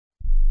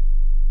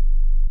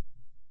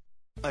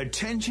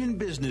Attention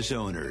business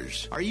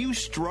owners. Are you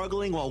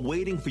struggling while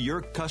waiting for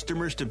your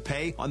customers to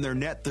pay on their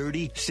net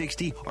 30,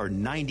 60, or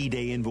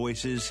 90-day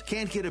invoices?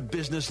 Can't get a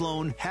business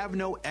loan? Have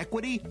no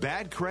equity?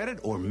 Bad credit?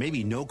 Or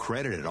maybe no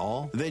credit at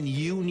all? Then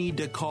you need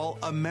to call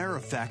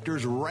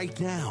AmeriFactors right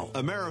now.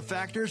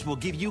 AmeriFactors will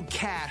give you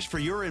cash for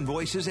your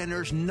invoices and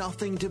there's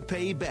nothing to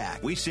pay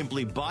back. We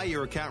simply buy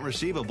your account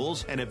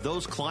receivables, and if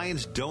those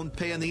clients don't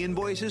pay on the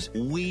invoices,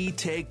 we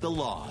take the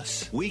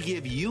loss. We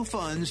give you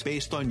funds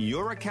based on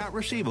your account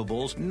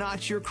receivables,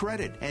 not your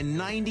credit. And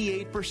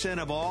 98%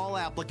 of all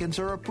applicants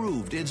are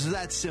approved. It's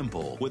that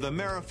simple. With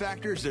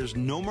AmeriFactors, there's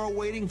no more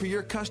waiting for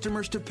your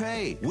customers to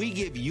pay. We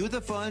give you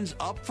the funds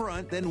up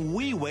front, then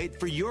we wait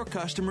for your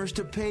customers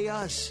to pay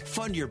us.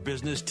 Fund your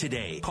business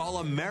today.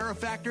 Call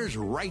AmeriFactors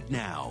right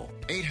now.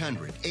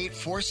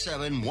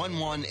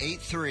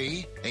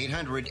 800-847-1183.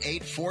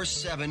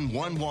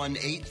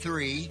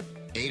 800-847-1183.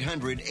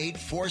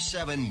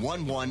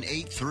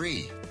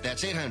 800-847-1183.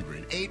 That's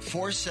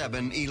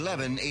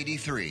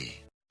 800-847-1183.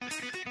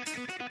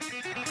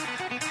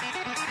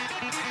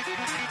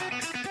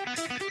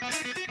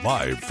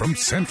 Live from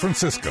San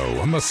Francisco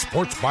on the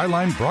Sports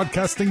Byline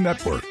Broadcasting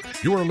Network,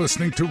 you are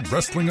listening to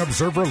Wrestling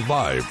Observer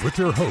Live with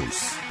your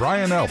hosts,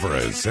 Bryan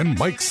Alvarez and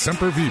Mike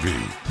Sempervive.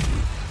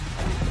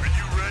 Are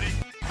you ready?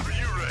 Are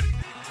you ready?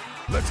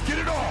 Let's get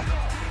it on!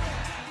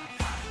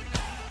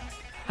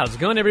 How's it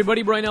going,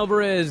 everybody? Bryan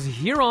Alvarez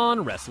here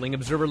on Wrestling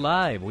Observer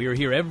Live. We are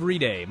here every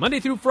day, Monday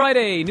through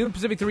Friday, noon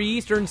Pacific, 3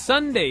 Eastern,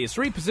 Sundays,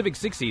 3 Pacific,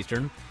 6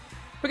 Eastern.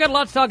 We got a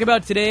lot to talk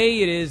about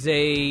today. It is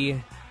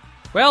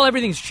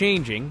everything's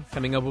changing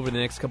coming up over the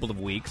next couple of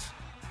weeks.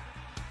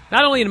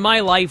 Not only in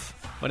my life,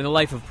 but in the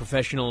life of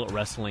professional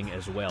wrestling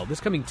as well.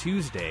 This coming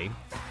Tuesday,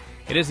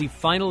 it is the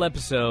final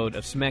episode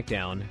of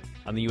SmackDown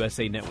on the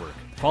USA Network.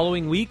 The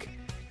following week,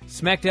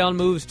 SmackDown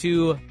moves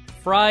to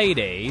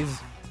Fridays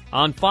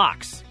on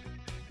Fox.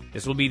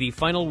 This will be the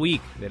final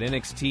week that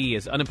NXT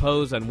is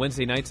unopposed on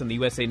Wednesday nights on the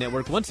USA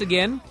Network. Once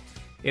again,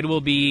 it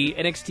will be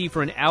NXT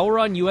for an hour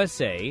on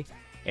USA,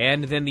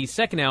 and then the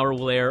second hour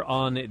will air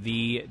on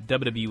the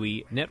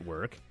WWE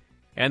Network.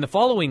 And the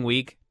following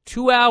week,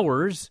 2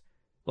 hours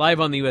live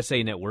on the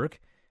USA Network,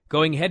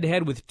 going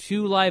head-to-head with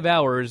 2 live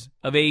hours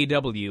of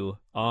AEW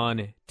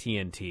on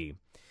TNT.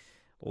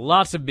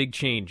 Lots of big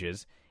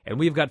changes, and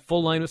we've got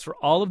full lineups for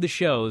all of the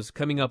shows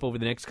coming up over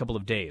the next couple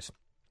of days.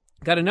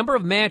 Got a number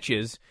of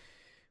matches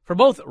for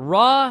both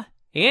Raw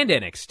and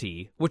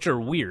NXT, which are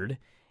weird,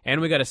 and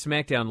we got a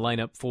SmackDown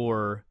lineup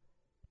for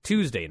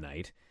Tuesday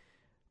night.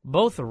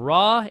 Both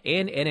Raw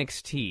and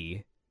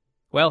NXT,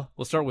 well,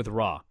 we'll start with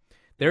Raw.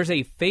 There's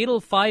a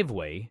fatal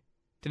 5-way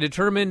to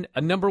determine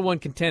a number one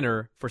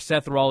contender for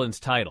Seth Rollins'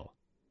 title.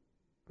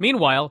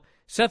 Meanwhile,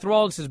 Seth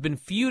Rollins has been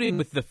feuding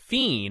with The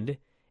Fiend,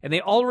 and they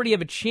already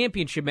have a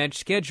championship match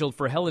scheduled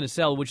for Hell in a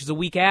Cell, which is a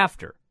week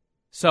after.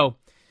 So,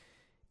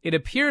 it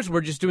appears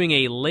we're just doing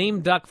a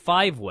lame duck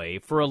 5-way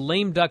for a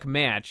lame duck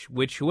match,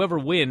 which whoever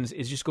wins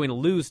is just going to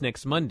lose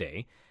next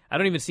Monday. I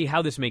don't even see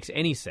how this makes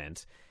any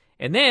sense.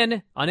 And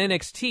then, on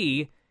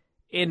NXT,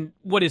 in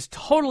what is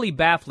totally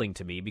baffling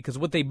to me, because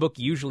what they book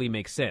usually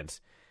makes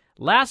sense,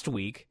 last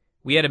week,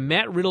 we had a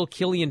Matt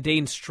Riddle-Killian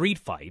Dane street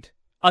fight,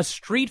 a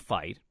street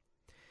fight,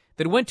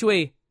 that went to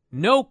a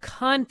no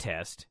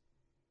contest,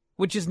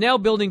 which is now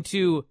building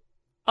to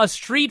a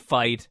street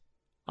fight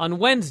on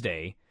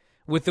Wednesday,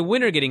 with the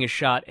winner getting a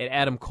shot at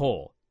Adam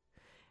Cole.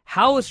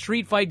 How a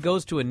street fight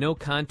goes to a no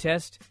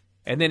contest,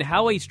 and then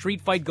how a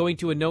street fight going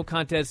to a no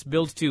contest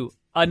builds to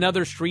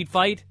another street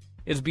fight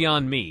is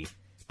beyond me.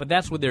 But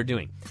that's what they're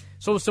doing.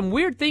 So some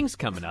weird things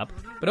coming up,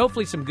 but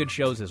hopefully some good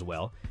shows as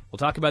well. We'll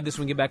talk about this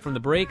when we get back from the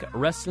break.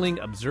 Wrestling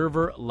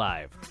Observer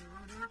Live.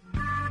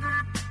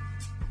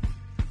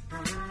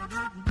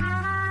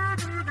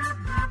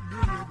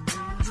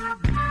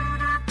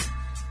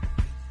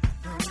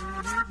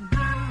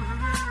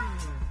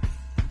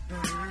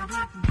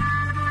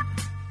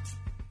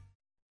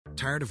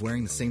 Tired of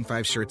wearing the same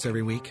 5 shirts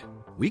every week?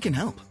 We can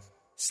help.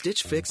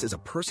 Stitch Fix is a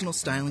personal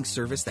styling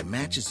service that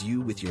matches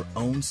you with your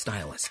own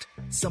stylist.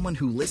 Someone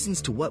who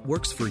listens to what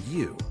works for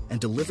you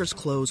and delivers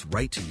clothes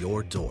right to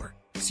your door.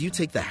 So you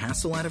take the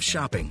hassle out of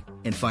shopping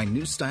and find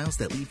new styles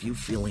that leave you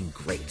feeling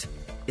great.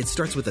 It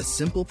starts with a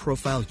simple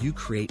profile you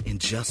create in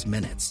just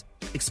minutes.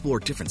 Explore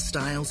different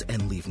styles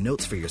and leave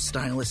notes for your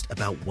stylist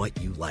about what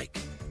you like.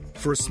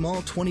 For a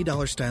small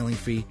 $20 styling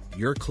fee,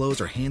 your clothes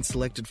are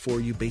hand-selected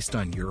for you based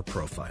on your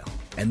profile,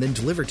 and then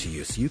delivered to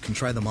you so you can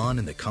try them on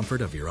in the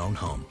comfort of your own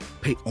home.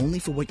 Pay only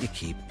for what you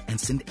keep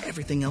and send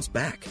everything else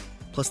back.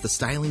 Plus, the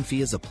styling fee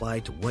is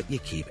applied to what you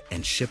keep,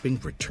 and shipping,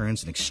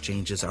 returns, and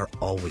exchanges are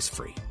always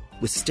free.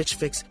 With Stitch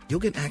Fix, you'll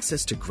get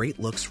access to great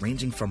looks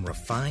ranging from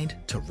refined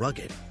to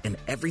rugged, and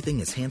everything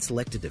is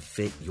hand-selected to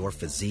fit your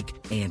physique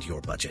and your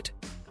budget.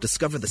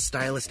 Discover the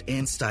stylist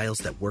and styles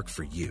that work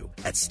for you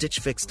at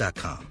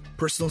StitchFix.com.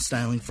 Personal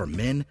styling for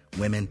men,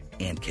 women,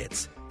 and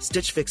kids.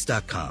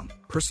 StitchFix.com.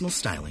 Personal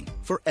styling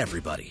for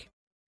everybody.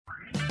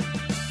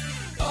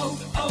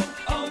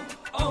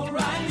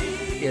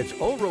 O'Reilly. It's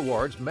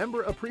O-Rewards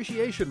Member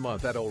Appreciation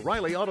Month at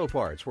O'Reilly Auto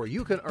Parts, where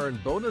you can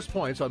earn bonus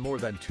points on more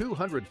than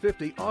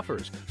 250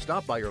 offers.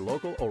 Stop by your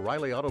local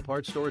O'Reilly Auto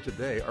Parts store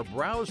today or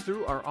browse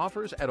through our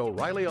offers at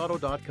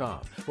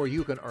O'ReillyAuto.com, where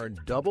you can earn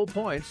double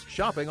points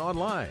shopping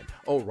online.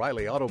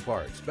 O'Reilly Auto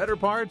Parts. Better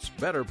parts,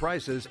 better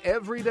prices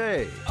every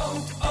day.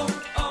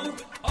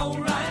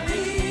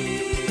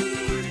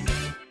 O'Reilly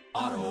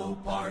Auto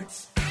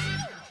Parts.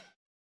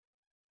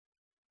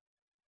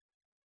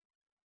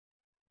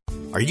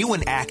 Are you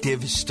an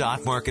active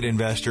stock market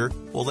investor?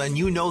 Well, then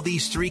you know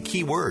these three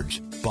key words: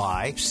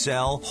 buy,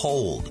 sell,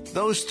 hold.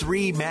 Those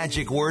three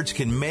magic words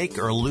can make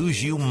or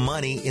lose you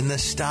money in the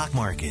stock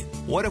market.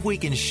 What if we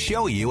can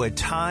show you a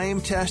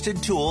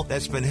time-tested tool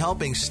that's been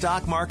helping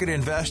stock market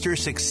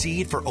investors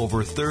succeed for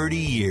over 30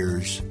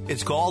 years?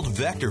 It's called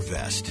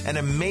VectorVest, an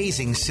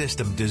amazing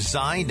system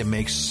designed to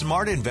make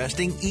smart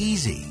investing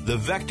easy. The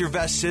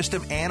VectorVest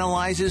system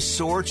analyzes,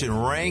 sorts,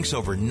 and ranks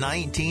over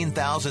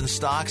 19,000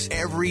 stocks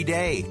every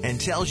day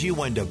and tells you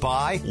when to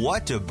buy,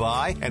 what to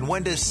buy, and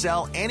when to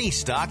sell any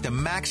stock to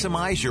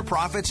maximize your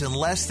profits in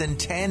less than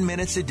 10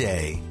 minutes a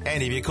day.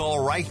 And if you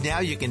call right now,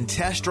 you can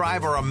test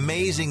drive our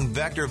amazing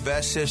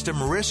VectorVest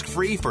system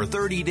risk-free for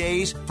 30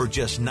 days for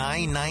just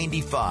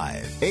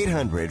 $9.95.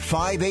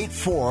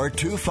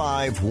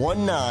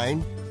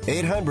 800-584-2519.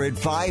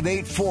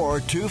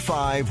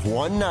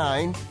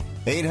 800-584-2519.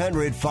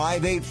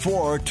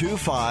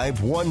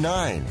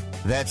 800-584-2519.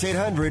 That's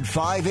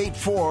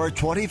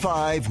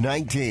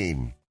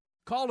 800-584-2519.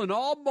 Calling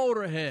all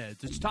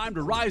motorheads. It's time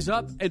to rise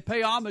up and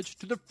pay homage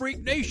to the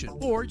Freak Nation.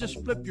 Or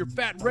just flip your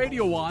fat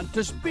radio on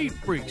to Speed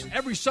Freaks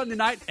every Sunday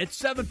night at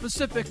 7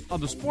 Pacific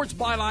on the Sports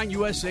Byline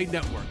USA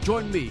Network.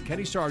 Join me,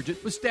 Kenny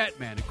Sargent, with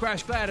Statman and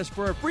Crash Gladys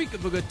for a freak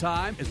of a good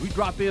time as we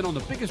drop in on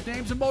the biggest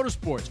names in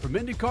motorsports, from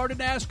IndyCar to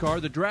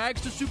NASCAR, the drags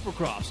to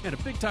Supercross, and a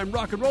big-time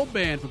rock and roll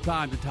band from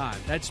time to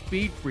time. That's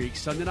Speed Freaks,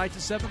 Sunday night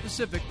to 7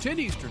 Pacific, 10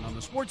 Eastern on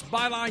the Sports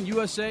Byline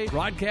USA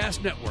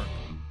Broadcast Network.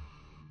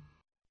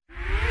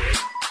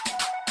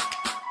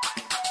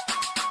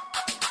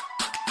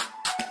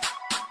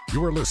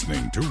 You are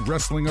listening to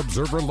Wrestling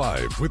Observer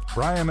Live with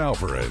Bryan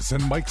Alvarez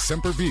and Mike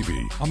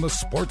Sempervive on the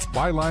Sports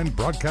Byline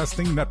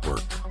Broadcasting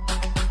Network.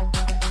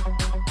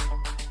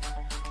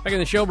 Back in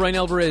the show, Bryan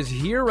Alvarez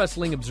here,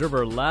 Wrestling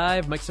Observer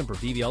Live. Mike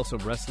Sempervive, also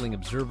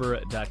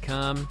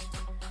WrestlingObserver.com.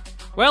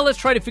 Well, let's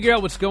try to figure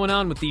out what's going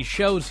on with these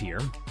shows here.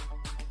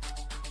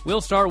 We'll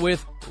start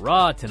with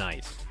Raw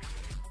tonight.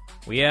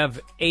 We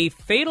have a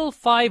fatal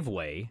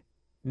five-way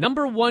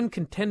number one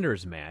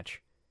contenders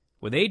match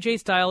with AJ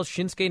Styles,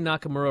 Shinsuke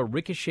Nakamura,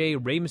 Ricochet,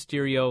 Rey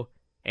Mysterio,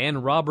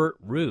 and Robert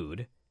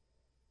Roode.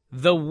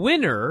 The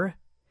winner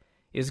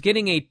is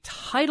getting a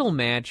title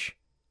match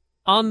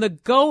on the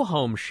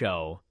go-home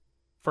show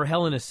for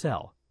Hell in a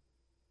Cell.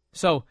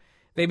 So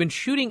they've been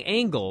shooting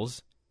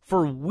angles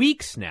for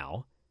weeks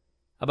now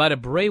about a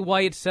Bray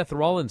Wyatt-Seth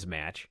Rollins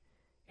match,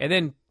 and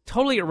then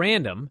totally at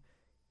random,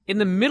 in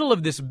the middle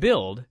of this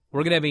build,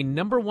 we're going to have a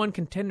number one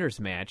contenders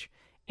match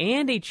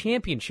and a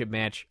championship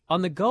match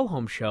on the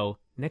go-home show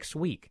next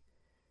week.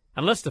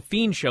 Unless The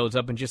Fiend shows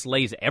up and just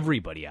lays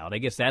everybody out. I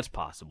guess that's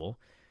possible.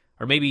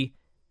 Or maybe,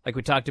 like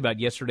we talked about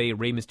yesterday,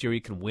 Rey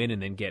Mysterio can win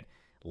and then get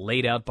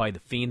laid out by The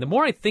Fiend. The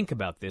more I think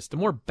about this, the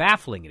more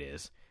baffling it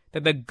is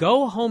that the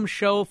go-home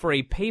show for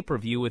a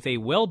pay-per-view with a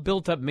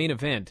well-built-up main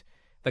event,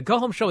 the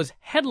go-home show is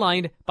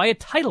headlined by a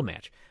title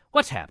match.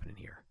 What's happening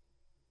here?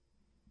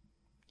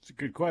 It's a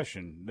good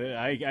question.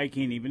 I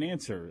can't even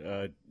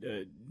answer.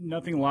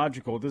 Nothing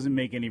logical. It doesn't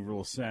make any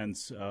real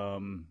sense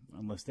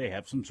unless they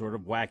have some sort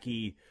of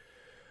wacky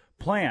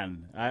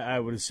plan, I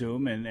would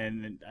assume.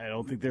 And I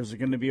don't think there's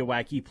going to be a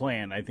wacky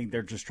plan. I think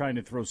they're just trying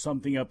to throw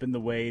something up in the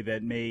way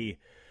that may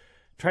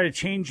try to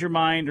change your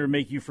mind or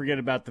make you forget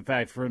about the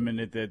fact for a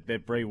minute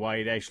that Bray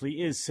Wyatt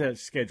actually is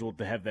scheduled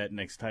to have that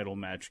next title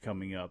match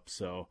coming up.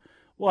 So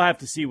we'll have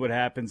to see what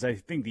happens. I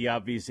think the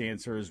obvious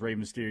answer is Rey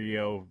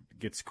Mysterio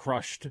gets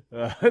crushed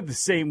the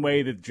same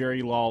way that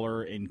Jerry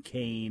Lawler and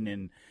Kane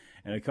and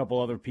a couple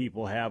other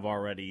people have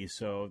already.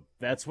 So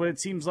that's what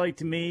it seems like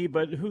to me.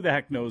 But who the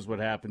heck knows what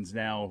happens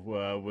now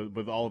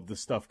with all of the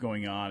stuff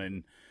going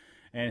on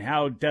and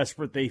how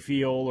desperate they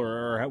feel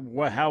or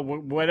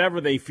whatever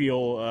they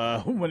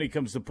feel when it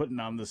comes to putting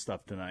on this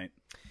stuff tonight.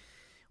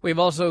 We've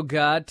also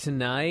got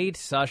tonight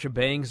Sasha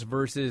Banks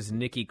versus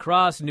Nikki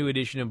Cross, new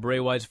edition of Bray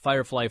Wyatt's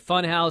Firefly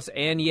Funhouse,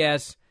 and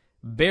yes,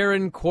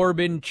 Baron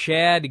Corbin,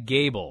 Chad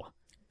Gable.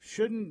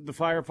 Shouldn't the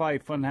Firefly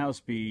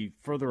Funhouse be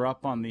further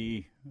up on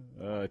the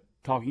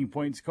talking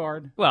points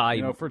card?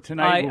 Well, for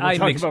tonight, we're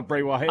talking about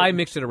Bray Wyatt. I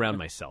mixed it around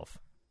myself.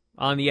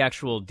 On the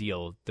actual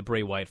deal, the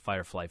Bray Wyatt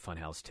Firefly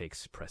Funhouse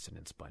takes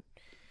precedence, but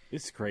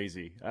it's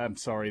crazy. I'm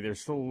sorry.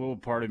 There's still a little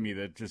part of me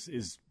that just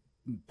is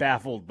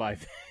baffled by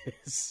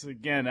this.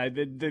 Again,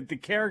 the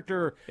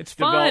character it's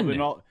fun.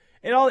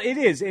 It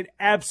is. It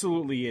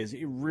absolutely is.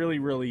 It really,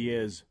 really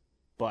is.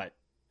 But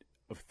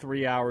of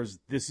 3 hours,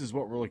 this is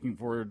what we're looking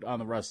for on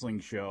the wrestling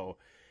show.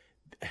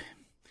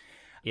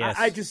 Yes,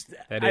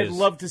 I'd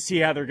love to see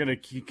how they're going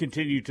to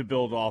continue to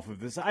build off of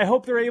this. I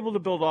hope they're able to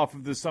build off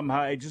of this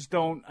somehow. I just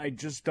don't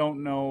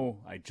know.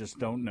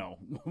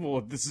 Well,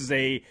 this is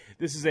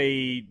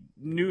a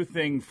new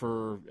thing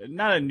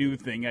not a new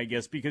thing, I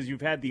guess, because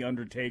you've had The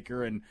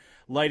Undertaker and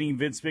lighting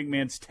Vince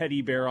McMahon's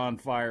teddy bear on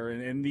fire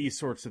and these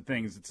sorts of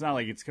things. It's not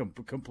like it's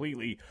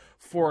completely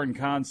foreign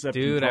concept.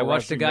 Dude, I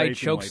watched a guy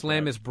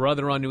chokeslam his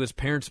brother onto his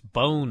parents'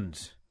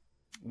 bones.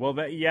 Well,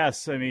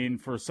 yes, I mean,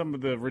 for some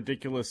of the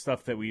ridiculous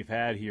stuff that we've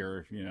had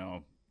here,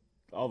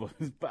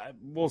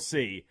 we'll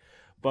see.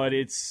 But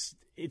it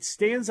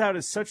stands out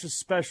as such a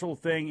special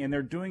thing, and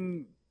they're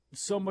doing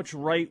so much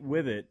right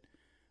with it.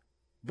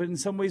 But in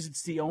some ways,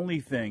 it's the only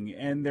thing,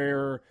 and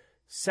they're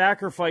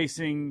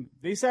sacrificing.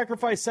 They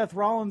sacrificed Seth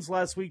Rollins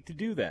last week to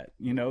do that.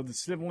 The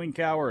sniveling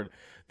coward,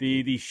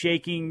 the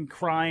shaking,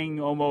 crying,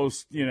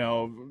 almost,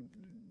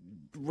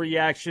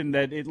 reaction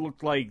that it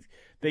looked like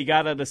they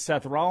got out of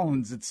Seth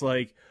Rollins. It's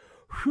like,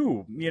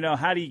 whew,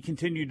 how do you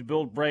continue to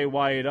build Bray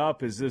Wyatt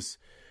up as this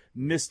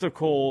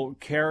mystical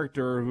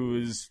character who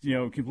is,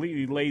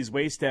 completely lays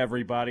waste to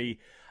everybody?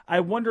 I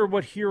wonder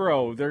what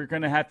hero they're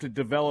going to have to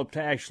develop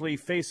to actually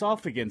face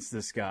off against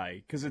this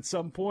guy, because at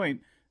some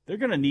point they're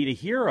going to need a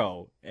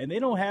hero, and they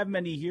don't have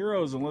many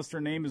heroes unless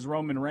their name is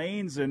Roman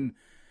Reigns. And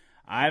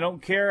I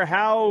don't care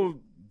how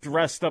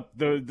dressed up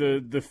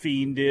the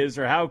Fiend is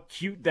or how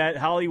cute that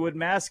Hollywood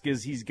mask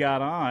is he's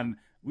got on.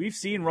 We've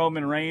seen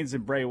Roman Reigns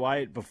and Bray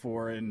Wyatt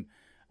before, and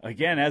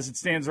again, as it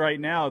stands right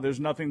now, there's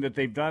nothing that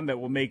they've done that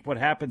will make what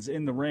happens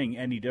in the ring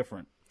any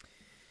different.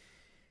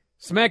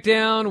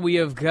 SmackDown, we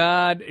have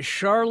got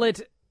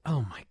Charlotte.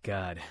 Oh, my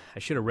God. I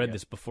should have read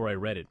this before I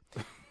read it.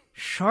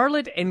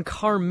 Charlotte and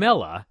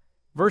Carmella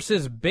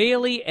versus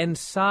Bayley and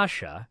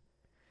Sasha.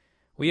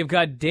 We have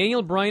got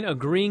Daniel Bryan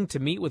agreeing to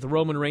meet with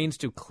Roman Reigns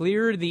to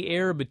clear the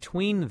air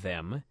between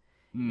them.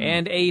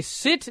 And a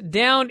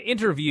sit-down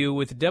interview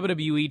with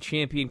WWE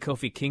Champion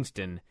Kofi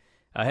Kingston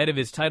ahead of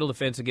his title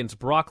defense against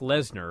Brock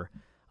Lesnar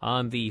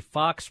on the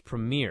Fox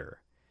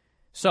premiere.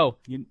 So,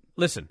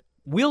 listen,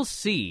 we'll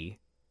see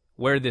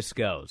where this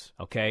goes,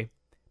 okay?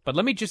 But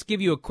let me just give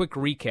you a quick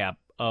recap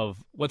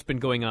of what's been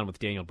going on with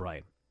Daniel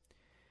Bryan.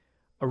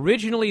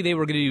 Originally, they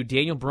were going to do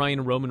Daniel Bryan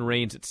and Roman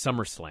Reigns at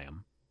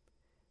SummerSlam,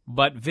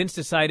 but Vince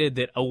decided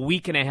that a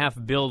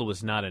week-and-a-half build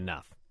was not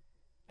enough.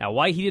 Now,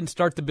 why he didn't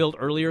start the build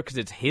earlier, because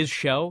it's his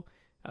show,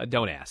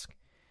 don't ask.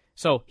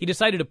 So he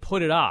decided to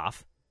put it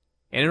off,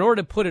 and in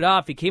order to put it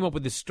off, he came up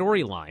with this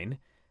storyline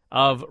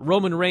of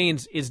Roman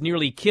Reigns is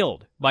nearly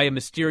killed by a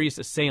mysterious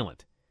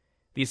assailant.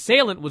 The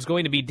assailant was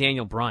going to be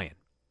Daniel Bryan.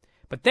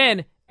 But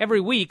then,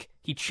 every week,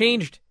 he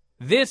changed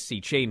this,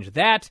 he changed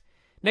that.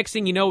 Next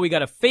thing you know, we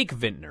got a fake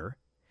vintner.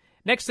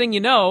 Next thing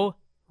you know,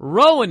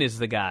 Rowan is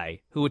the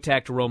guy who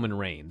attacked Roman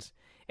Reigns.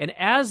 And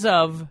as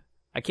of,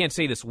 I can't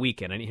say this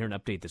weekend, I didn't hear an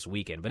update this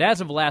weekend, but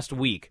as of last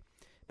week,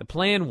 the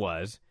plan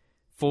was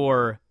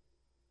for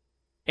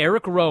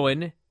Eric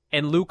Rowan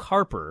and Luke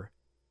Harper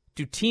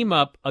to team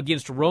up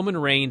against Roman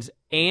Reigns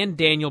and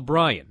Daniel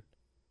Bryan.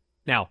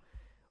 Now,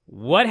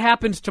 what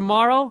happens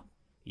tomorrow?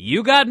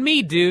 You got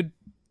me, dude.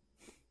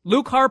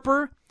 Luke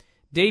Harper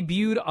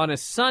debuted on a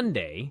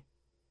Sunday.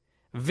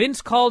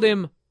 Vince called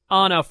him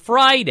on a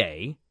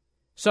Friday.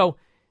 So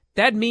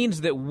that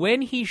means that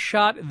when he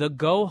shot the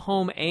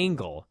go-home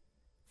angle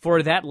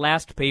for that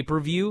last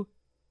pay-per-view,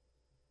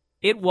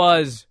 it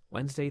was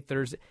Wednesday,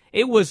 Thursday.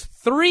 It was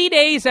 3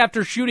 days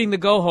after shooting the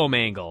go-home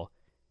angle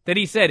that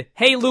he said,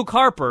 hey, Luke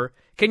Harper,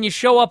 can you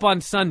show up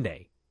on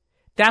Sunday?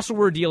 That's what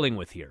we're dealing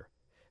with here.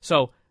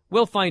 So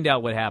we'll find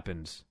out what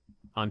happens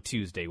on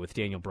Tuesday with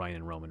Daniel Bryan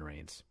and Roman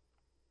Reigns.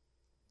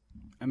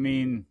 I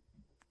mean,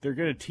 they're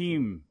going to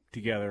team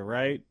together,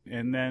 right?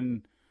 And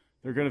then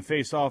they're going to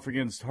face off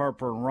against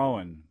Harper and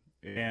Rowan.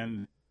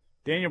 And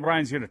Daniel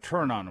Bryan's going to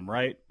turn on him,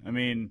 right? I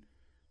mean,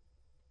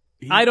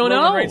 I don't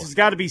Roman know. Reigns has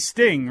got to be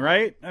Sting,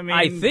 right? I mean,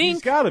 I think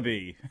he's got to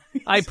be.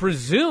 I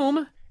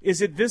presume.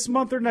 Is it this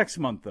month or next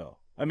month, though?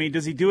 I mean,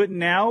 does he do it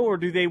now or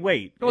do they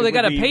wait? Well, they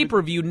got a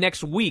pay-per-view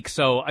next week,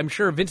 so I'm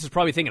sure Vince is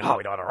probably thinking, we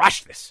don't want to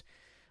rush this.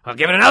 I'll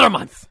give it another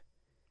month.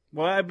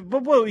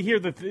 Well, here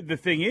the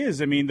thing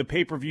is, I mean, the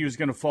pay-per-view is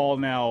going to fall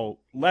now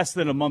less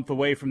than a month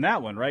away from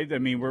that one, right? I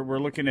mean, we're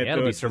looking at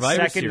the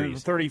Survivor 2nd Series. and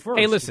the 31st.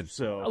 Hey,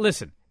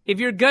 listen. If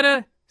you're going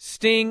to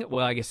Sting,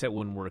 well, I guess that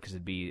wouldn't work because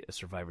it'd be a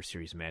Survivor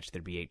Series match.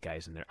 There'd be 8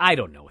 guys in there. I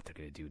don't know what they're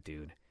going to do,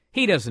 dude.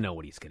 He doesn't know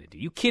what he's going to do.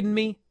 You kidding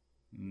me?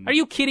 Are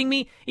you kidding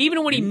me?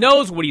 Even when he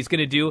knows what he's going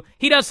to do,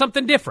 he does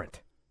something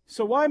different.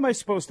 So why am I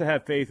supposed to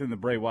have faith in the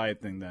Bray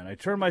Wyatt thing then? I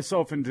turn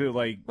myself into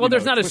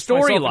there's not a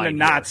storyline.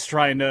 Knots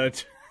trying to.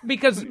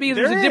 Because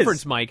there's a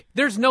difference, Mike.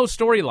 There's no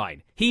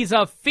storyline. He's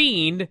a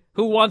fiend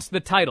who wants the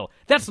title.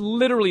 That's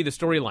literally the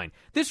storyline.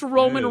 This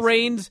Roman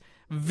Reigns,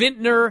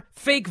 Vintner,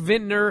 fake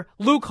Vintner,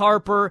 Luke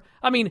Harper.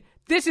 I mean,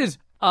 this is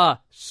a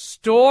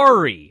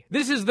story.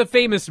 This is the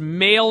famous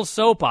male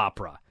soap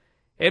opera.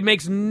 It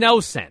makes no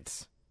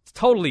sense. It's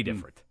totally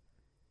different.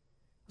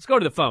 Let's go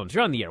to the phones.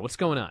 You're on the air. What's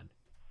going on?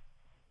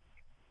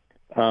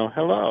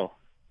 Hello.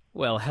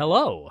 Well,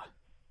 hello.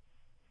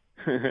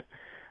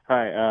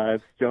 Hi,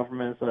 it's Joe from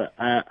Minnesota.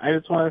 I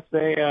just want to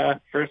say,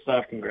 first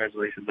off,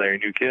 congratulations on your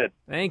new kid.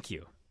 Thank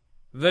you.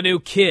 The new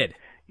kid.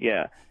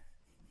 Yeah.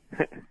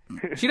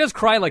 She does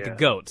cry like a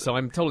goat, so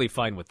I'm totally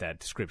fine with that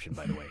description,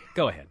 by the way.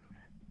 Go ahead.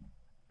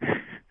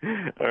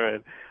 All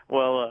right.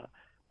 Well,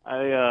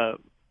 I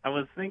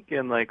was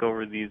thinking, like,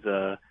 over these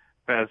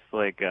past,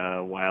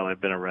 while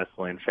I've been a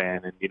wrestling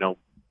fan, and,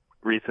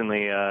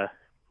 recently,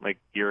 like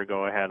a year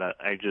ago,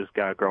 I just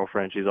got a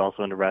girlfriend. She's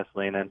also into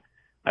wrestling, and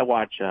I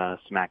watch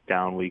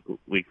SmackDown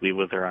weekly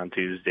with her on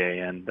Tuesday,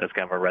 and that's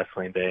kind of a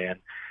wrestling day. And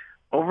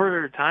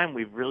over time,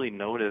 we've really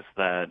noticed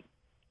that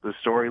the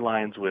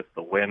storylines with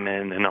the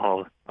women and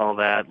all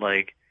that,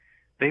 like,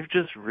 they've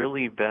just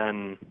really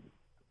been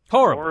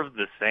horrible. More of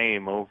the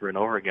same over and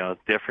over again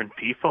with different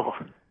people.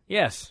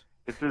 Yes.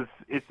 It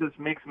just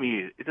makes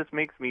me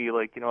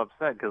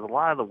upset, because a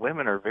lot of the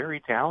women are very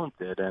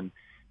talented, and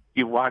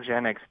you watch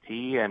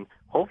NXT, and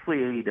hopefully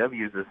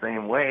AEW is the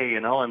same way,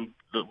 and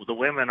the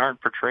women aren't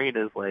portrayed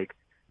as like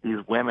these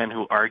women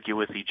who argue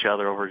with each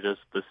other over just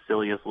the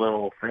silliest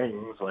little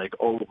things, like,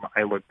 oh,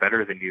 I look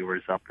better than you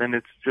or something.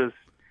 It's just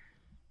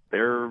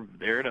they're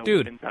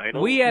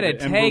entitled. We had a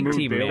tag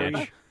team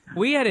match.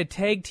 We had a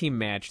tag team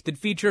match that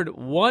featured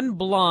one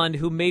blonde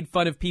who made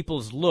fun of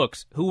people's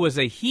looks, who was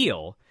a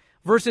heel,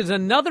 versus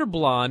another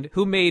blonde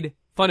who made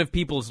fun of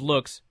people's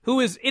looks, who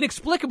is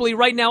inexplicably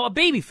right now a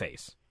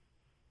babyface.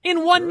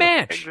 In one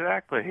match.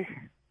 Exactly.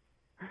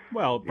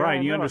 Well,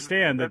 Brian, you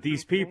understand that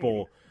these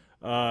people,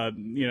 they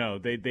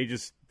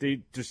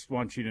just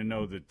want you to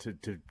know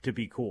that to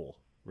be cool.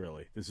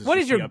 Really, this is what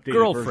just is your the updated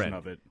girlfriend? Version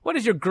of it. What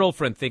does your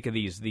girlfriend think of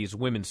these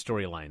women's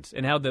storylines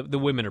and how the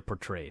women are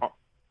portrayed?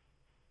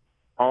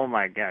 Oh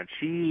my God,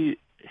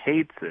 she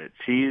hates it.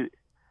 She's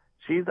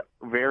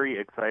very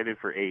excited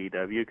for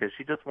AEW because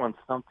she just wants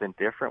something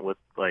different with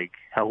like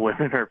how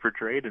women are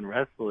portrayed in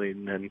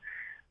wrestling. And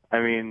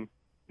I mean,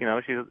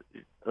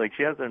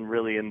 she hasn't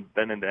really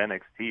been into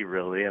NXT,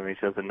 really. I mean,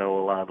 she doesn't know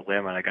a lot of the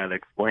women. I got to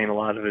explain a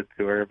lot of it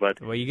to her. But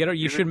well,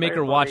 you should make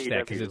her watch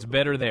that because it's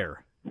better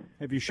there.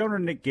 Have you shown her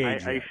Nick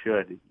Gage? I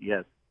should,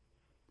 yes.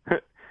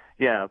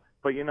 Yeah,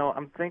 but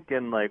I'm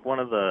thinking like one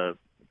of the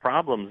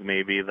problems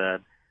maybe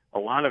that a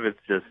lot of it's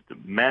just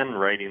men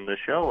writing the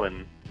show,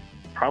 and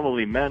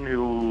probably men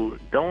who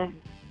don't,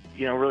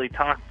 really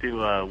talk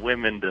to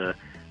women to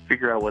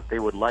figure out what they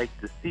would like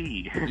to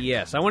see.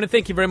 Yes, I want to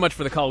thank you very much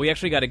for the call. We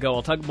actually got to go.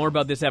 I'll talk more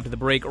about this after the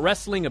break.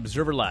 Wrestling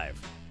Observer Live.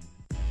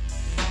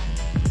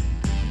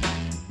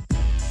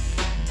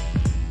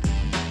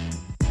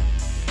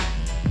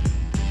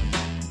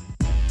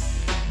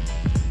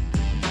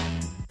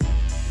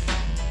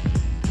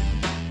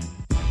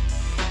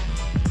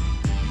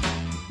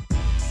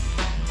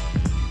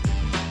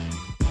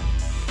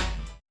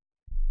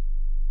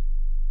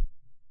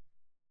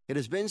 It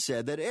has been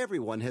said that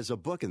everyone has a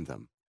book in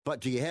them. But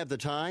do you have the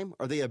time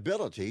or the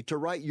ability to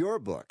write your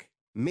book?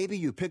 Maybe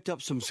you picked up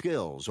some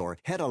skills or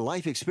had a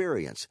life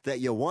experience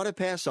that you want to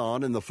pass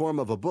on in the form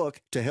of a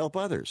book to help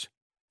others.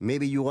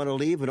 Maybe you want to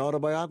leave an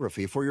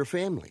autobiography for your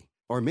family.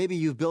 Or maybe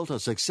you've built a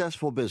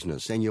successful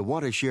business and you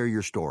want to share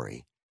your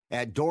story.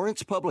 At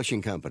Dorrance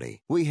Publishing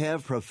Company, we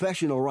have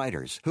professional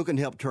writers who can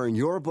help turn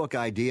your book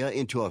idea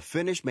into a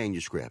finished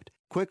manuscript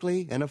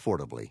quickly and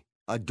affordably.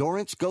 A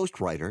Dorrance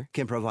ghostwriter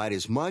can provide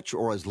as much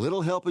or as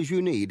little help as you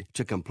need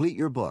to complete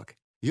your book.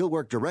 You'll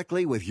work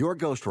directly with your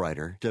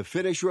ghostwriter to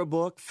finish your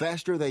book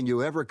faster than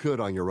you ever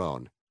could on your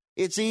own.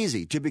 It's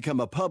easy to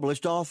become a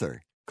published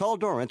author. Call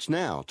Dorrance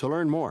now to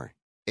learn more.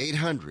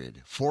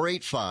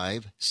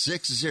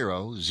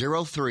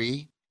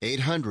 800-485-6003.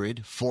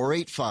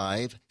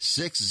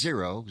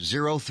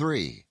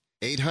 800-485-6003.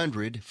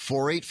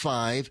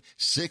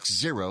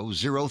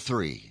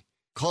 800-485-6003.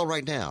 Call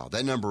right now.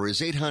 That number is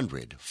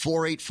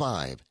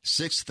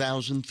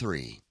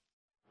 800-485-6003.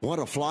 Want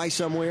to fly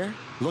somewhere?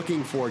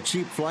 Looking for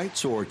cheap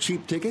flights or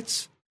cheap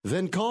tickets?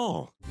 Then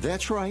call.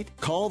 That's right.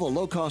 Call the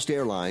low-cost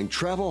airline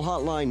travel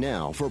hotline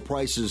now for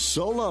prices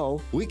so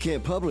low we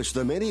can't publish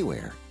them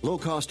anywhere.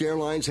 Low-cost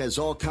airlines has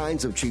all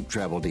kinds of cheap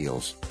travel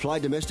deals. Fly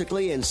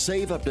domestically and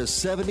save up to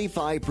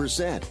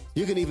 75%.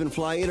 You can even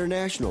fly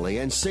internationally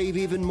and save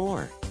even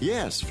more.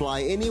 Yes,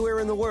 fly anywhere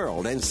in the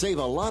world and save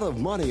a lot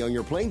of money on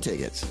your plane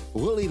tickets.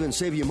 We'll even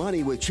save you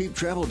money with cheap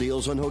travel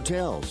deals on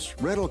hotels,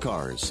 rental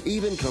cars,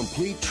 even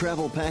complete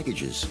travel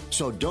packages.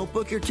 So don't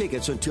book your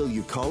tickets until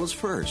you call us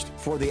first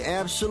for the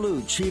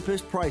absolute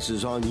cheapest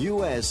prices on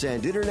U.S.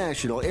 and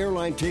international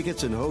airline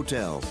tickets and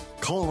hotels.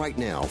 Call right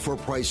now for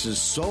prices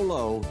so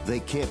low they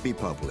can't be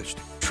published.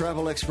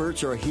 Travel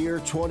experts are here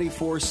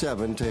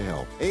 24/7 to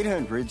help.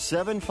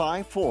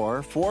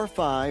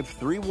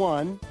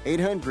 800-754-4531.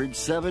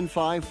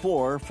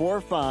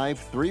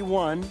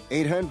 800-754-4531.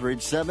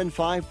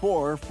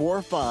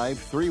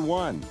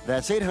 800-754-4531.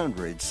 That's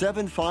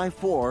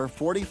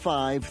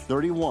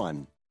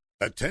 800-754-4531.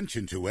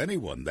 Attention to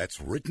anyone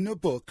that's written a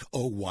book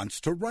or wants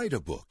to write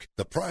a book.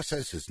 The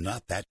process is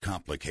not that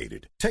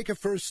complicated. Take a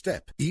first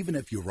step. Even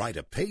if you write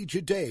a page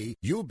a day,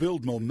 you'll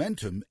build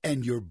momentum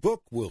and your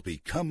book will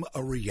become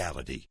a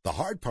reality. The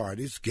hard part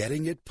is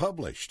getting it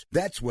published.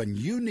 That's when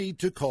you need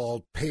to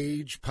call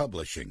Page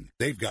Publishing.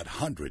 They've got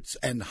hundreds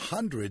and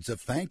hundreds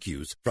of thank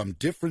yous from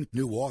different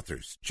new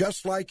authors,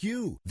 just like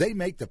you. They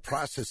make the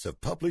process of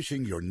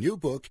publishing your new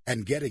book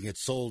and getting it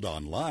sold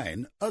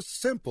online a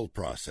simple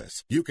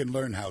process. You can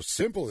learn how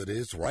simple it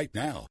is right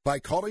now by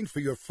calling for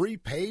your free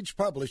Page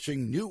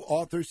Publishing New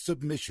Author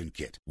Submission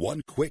Kit.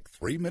 One quick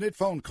 3-minute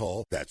phone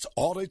call, that's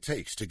all it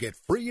takes to get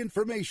free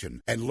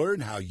information and learn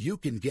how you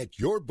can get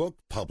your book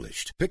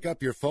published. Pick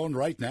up your phone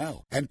right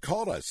now and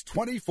call us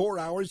 24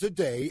 hours a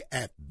day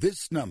at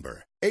this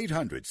number.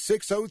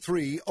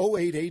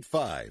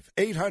 800-603-0885.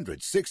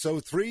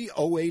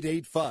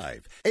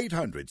 800-603-0885.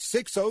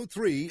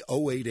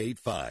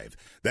 800-603-0885.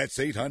 That's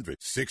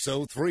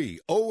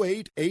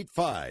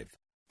 800-603-0885.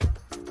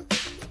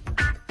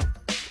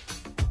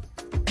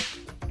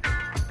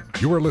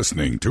 You are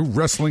listening to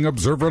Wrestling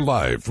Observer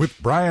Live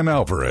with Bryan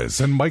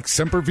Alvarez and Mike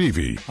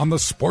Sempervive on the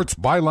Sports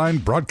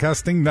Byline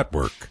Broadcasting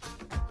Network.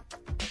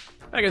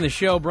 Back on the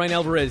show, Bryan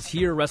Alvarez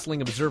here,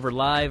 Wrestling Observer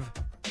Live.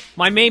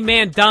 My main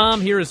man, Dom,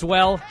 here as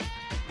well.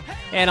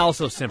 And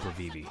also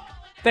Sempervive.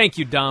 Thank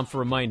you, Dom, for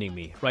reminding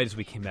me right as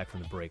we came back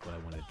from the break what I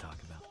wanted to talk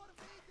about.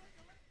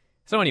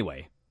 So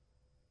anyway,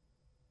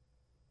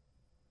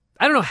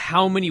 I don't know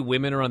how many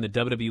women are on the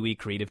WWE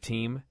creative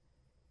team,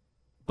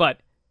 but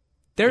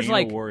there's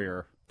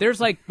Warrior. There's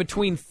like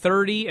between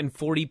 30 and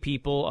 40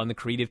 people on the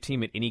creative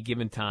team at any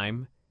given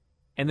time,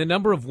 and the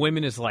number of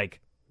women is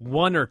like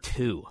 1 or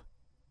 2.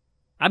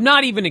 I'm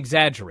not even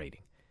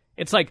exaggerating.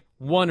 It's like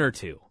 1 or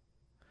 2.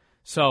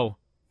 So,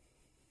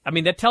 I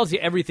mean, that tells you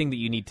everything that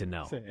you need to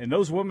know. And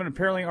those women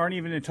apparently aren't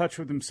even in touch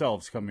with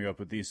themselves coming up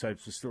with these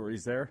types of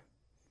stories there.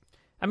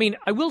 I mean,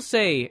 I will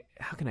say,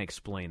 how can I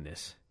explain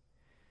this?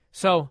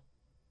 So,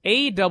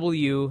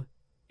 AEW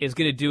is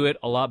going to do it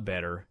a lot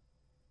better.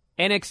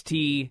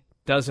 NXT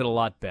does it a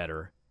lot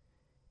better.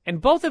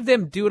 And both of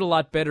them do it a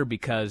lot better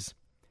because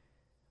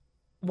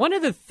one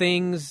of the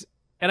things,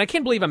 and I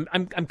can't believe I'm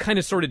kind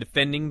of sort of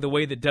defending the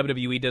way that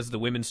WWE does the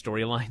women's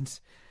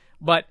storylines,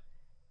 but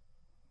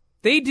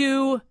they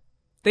don't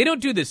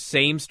do the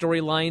same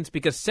storylines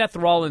because Seth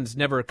Rollins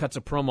never cuts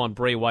a promo on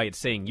Bray Wyatt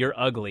saying, "You're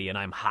ugly and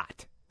I'm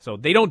hot." So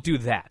they don't do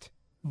that.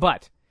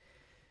 But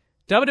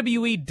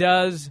WWE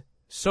does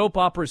soap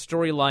opera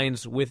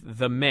storylines with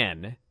the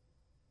men,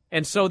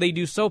 and so they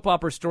do soap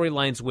opera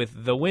storylines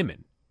with the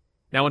women.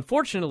 Now,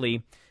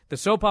 unfortunately, the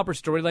soap opera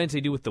storylines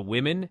they do with the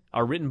women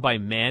are written by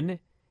men,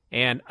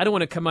 and I don't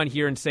want to come on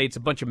here and say it's a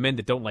bunch of men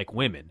that don't like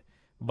women,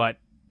 and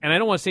I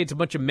don't want to say it's a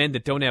bunch of men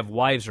that don't have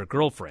wives or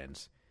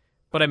girlfriends.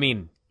 But I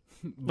mean,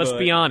 let's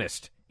be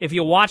honest. If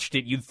you watched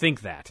it, you'd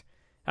think that.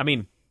 I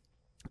mean,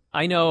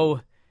 I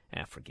know.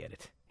 Forget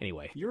it.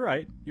 Anyway. You're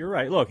right.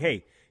 Look,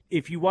 hey,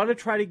 if you want to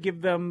try to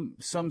give them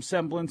some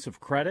semblance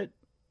of credit,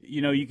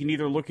 you can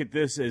either look at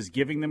this as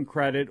giving them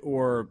credit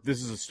or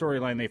this is a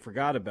storyline they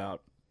forgot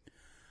about.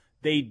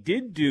 They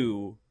did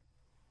do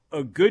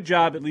a good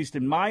job, at least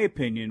in my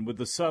opinion, with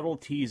the subtle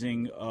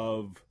teasing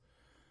of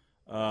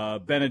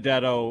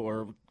Benedetto,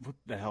 or what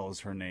the hell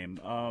is her name?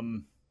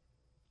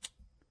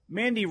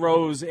 Mandy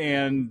Rose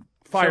and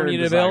Fire and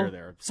Desire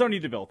there.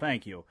 Sonya Deville,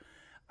 thank you.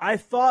 I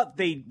thought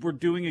they were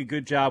doing a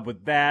good job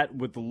with that,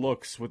 with the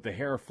looks, with the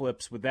hair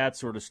flips, with that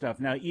sort of stuff.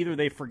 Now, either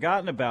they've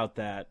forgotten about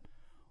that,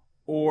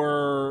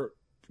 or,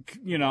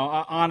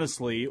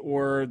 honestly,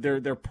 or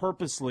they're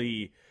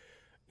purposely,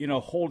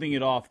 holding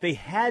it off. They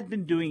had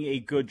been doing a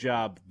good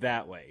job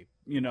that way.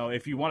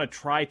 If you want to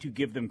try to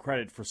give them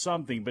credit for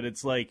something, but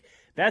it's like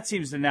that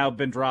seems to now have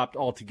been dropped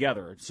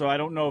altogether. So I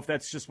don't know if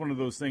that's just one of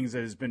those things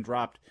that has been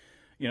dropped,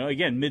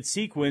 again,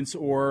 mid-sequence,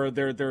 or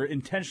they're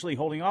intentionally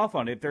holding off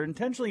on it. If they're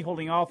intentionally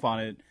holding off on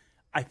it,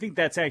 I think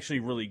that's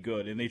actually really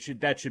good, and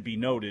that should be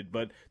noted.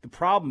 But the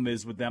problem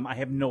is with them, I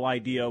have no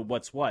idea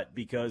what's what,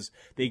 because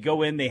they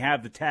go in, they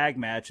have the tag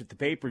match at the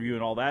pay-per-view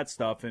and all that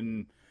stuff,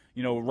 and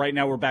right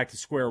now we're back to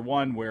square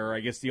one, where I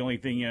guess the only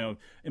thing,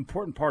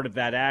 important part of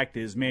that act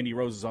is Mandy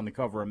Rose is on the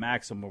cover of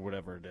Maxim or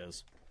whatever it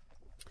is.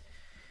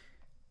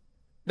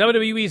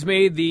 WWE's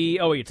made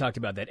you talked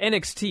about that.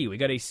 NXT, we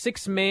got a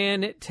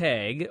 6-man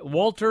tag.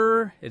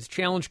 Walter has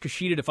challenged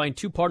Kushida to find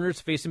 2 partners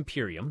to face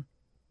Imperium.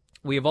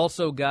 We have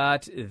also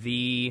got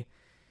the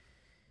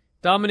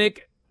Dominik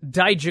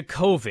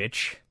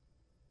Dijakovic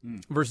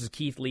versus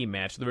Keith Lee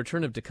match, the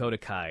return of Dakota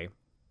Kai.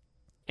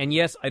 And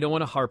yes, I don't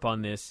want to harp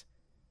on this,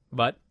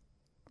 but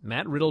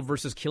Matt Riddle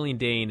versus Killian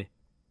Dane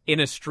in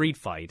a street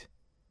fight.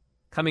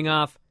 Coming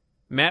off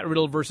Matt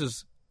Riddle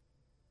versus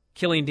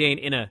Killian Dane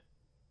in a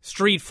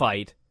street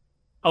fight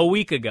a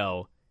week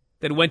ago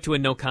that went to a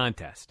no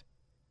contest.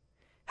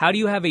 How do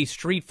you have a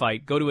street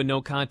fight go to a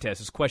no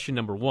contest is question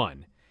number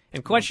 1.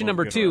 And question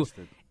number 2,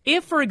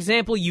 if, for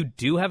example, you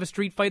do have a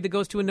street fight that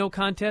goes to a no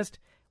contest,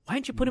 why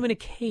didn't you put him in a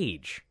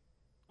cage?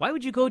 Why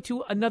would you go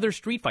to another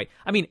street fight?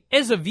 I mean,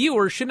 as a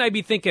viewer, shouldn't I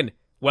be thinking,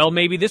 Well,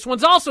 maybe this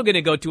one's also going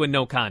to go to a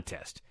no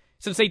contest,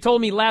 since they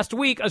told me last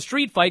week a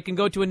street fight can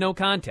go to a no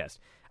contest.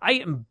 I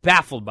am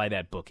baffled by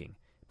that booking,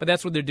 but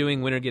that's what they're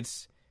doing. Winner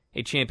gets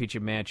a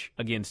championship match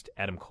against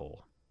Adam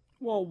Cole.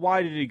 Well,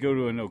 why did he go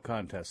to a no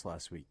contest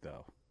last week,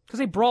 though? Because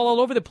they brawl all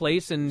over the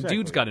place and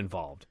dudes got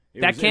involved.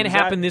 That can't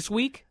happen this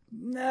week?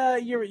 Nah,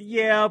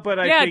 but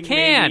I think it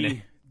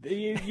can.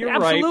 Maybe, you're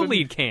Absolutely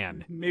right, it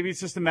can. Maybe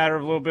it's just a matter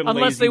of a little bit of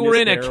Unless they were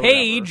in a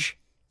cage.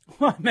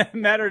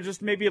 Matter of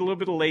just maybe a little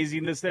bit of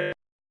laziness there.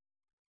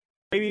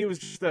 Maybe it was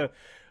just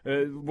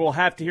we'll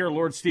have to hear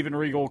Lord Steven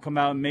Regal come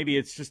out, and maybe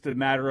it's just a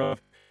matter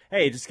of,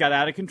 hey, it just got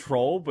out of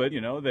control, but,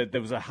 that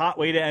there was a hot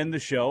way to end the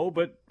show,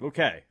 but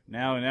okay,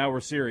 now we're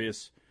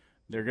serious.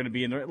 They're going to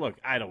be in the... Look,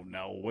 I don't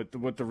know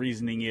what the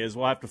reasoning is.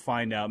 We'll have to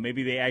find out.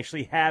 Maybe they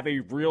actually have a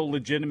real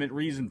legitimate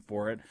reason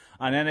for it.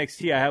 On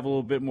NXT, I have a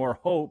little bit more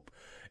hope.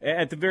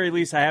 At the very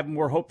least, I have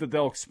more hope that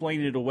they'll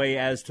explain it away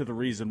as to the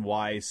reason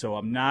why. So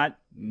I'm not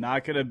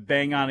going to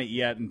bang on it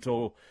yet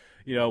until,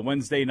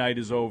 Wednesday night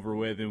is over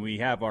with and we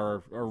have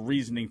our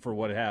reasoning for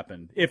what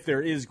happened, if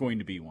there is going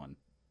to be one.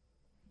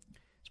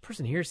 This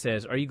person here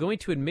says, are you going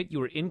to admit you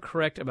were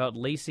incorrect about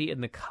Lacey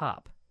and the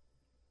cop?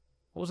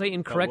 What was I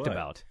incorrect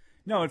about?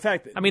 No, in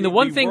fact, I mean, the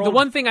one thing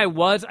I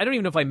don't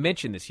even know if I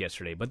mentioned this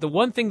yesterday, but the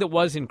one thing that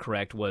was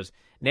incorrect was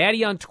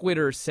Natty on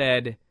Twitter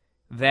said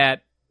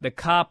that the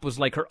cop was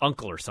like her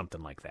uncle or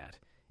something like that.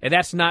 And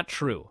that's not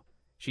true.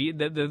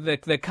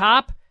 The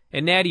cop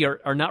and Natty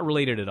are not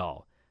related at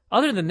all.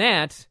 Other than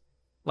that,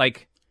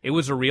 it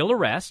was a real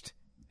arrest,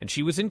 and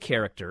she was in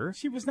character.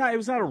 It was not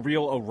a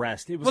real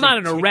arrest. It was not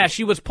an arrest.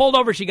 She was pulled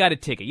over. She got a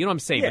ticket. You know what I'm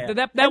saying? Yeah. But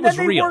that was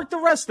real.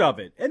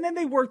 And then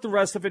they worked the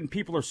rest of it, and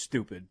people are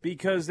stupid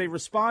because they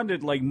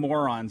responded like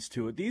morons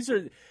to it. These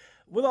are,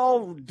 with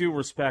all due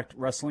respect,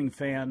 wrestling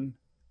fan,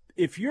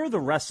 if you're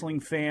the wrestling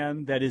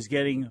fan that is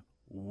getting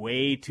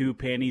way too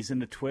panties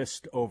in a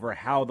twist over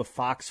how the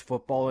Fox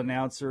football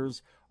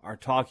announcers are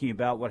talking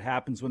about what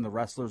happens when the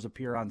wrestlers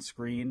appear on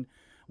screen,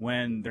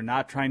 when they're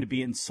not trying to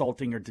be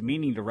insulting or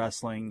demeaning to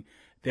wrestling,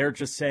 they're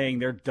just saying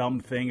their dumb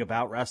thing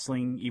about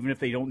wrestling, even if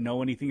they don't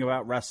know anything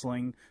about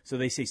wrestling. So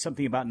they say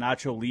something about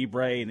Nacho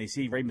Libre, and they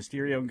see Rey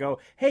Mysterio and go,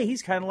 hey,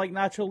 he's kind of like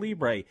Nacho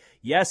Libre.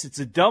 Yes, it's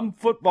a dumb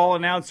football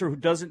announcer who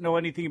doesn't know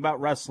anything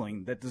about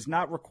wrestling. That does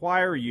not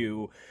require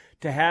you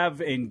to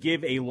have and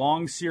give a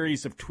long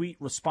series of tweet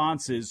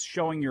responses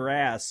showing your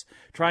ass,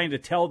 trying to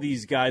tell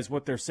these guys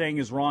what they're saying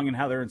is wrong and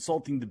how they're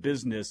insulting the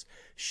business.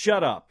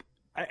 Shut up.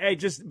 I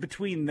just,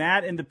 between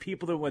that and the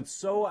people that went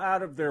so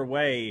out of their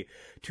way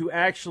to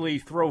actually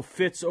throw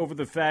fits over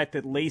the fact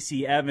that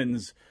Lacey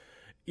Evans,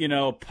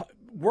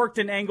 worked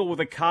an angle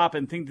with a cop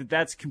and think that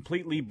that's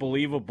completely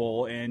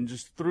believable and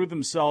just threw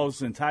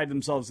themselves and tied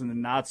themselves in the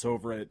knots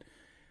over it.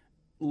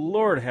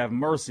 Lord have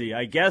mercy.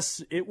 I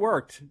guess it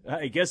worked.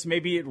 I guess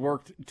maybe it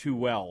worked too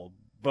well.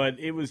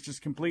 But it was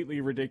just completely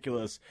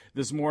ridiculous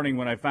this morning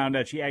when I found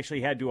out she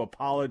actually had to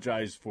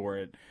apologize for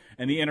it.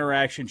 And the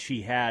interaction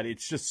she had,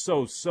 it's just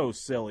so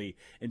silly.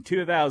 In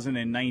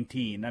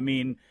 2019, I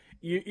mean,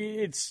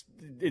 it's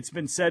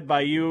been said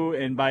by you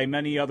and by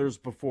many others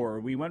before.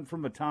 We went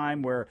from a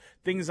time where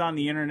things on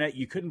the internet,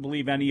 you couldn't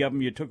believe any of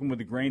them. You took them with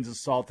the grains of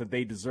salt that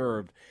they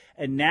deserved.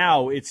 And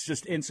now it's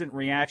just instant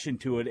reaction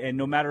to it. And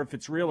no matter if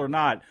it's real or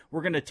not,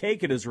 we're going to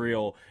take it as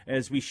real.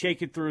 As we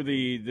shake it through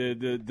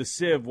the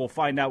sieve, we'll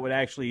find out what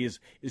actually is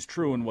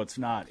true and what's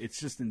not. It's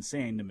just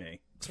insane to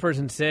me. This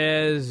person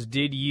says,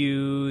 did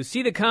you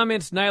see the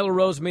comments Nyla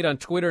Rose made on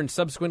Twitter and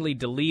subsequently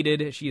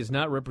deleted? She is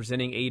not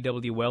representing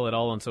AEW well at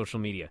all on social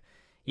media.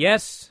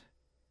 Yes,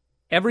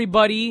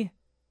 everybody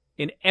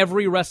in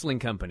every wrestling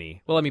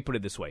company, well, let me put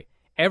it this way.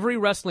 Every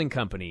wrestling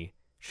company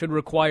should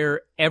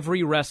require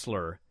every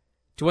wrestler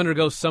to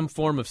undergo some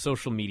form of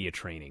social media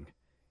training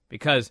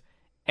because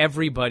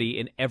everybody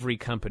in every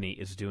company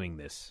is doing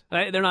this.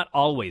 They're not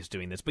always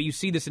doing this, but you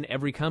see this in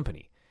every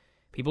company.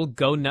 People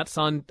go nuts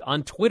on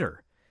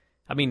Twitter.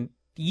 I mean,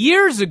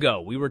 years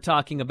ago, we were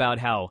talking about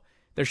how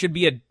there should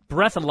be a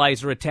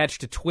breathalyzer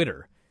attached to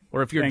Twitter,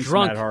 or if you're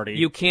drunk,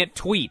 you can't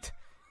tweet.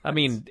 I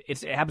mean,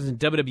 it happens in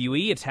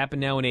WWE. It's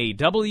happened now in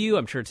AEW.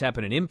 I'm sure it's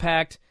happened in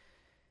Impact.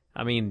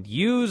 I mean,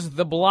 use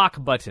the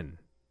block button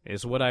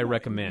is what I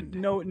recommend.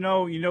 No,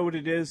 you know what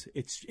it is?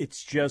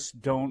 It's just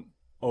don't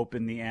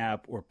open the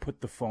app or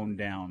put the phone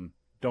down.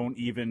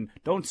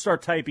 Don't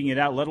start typing it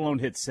out, let alone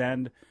hit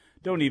send.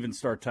 Don't even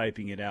start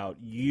typing it out.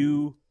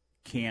 You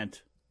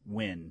can't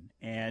win.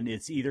 And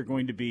it's either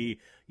going to be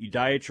you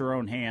die at your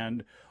own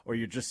hand or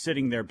you're just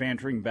sitting there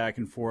bantering back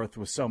and forth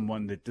with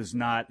someone that does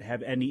not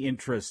have any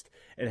interest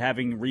in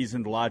having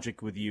reasoned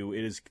logic with you.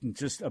 It is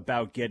just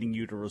about getting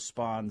you to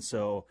respond.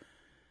 So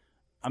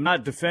I'm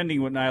not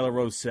defending what Nyla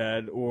Rose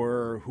said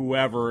or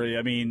whoever.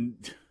 I mean,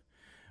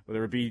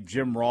 whether it be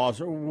Jim Ross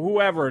or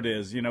whoever it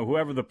is,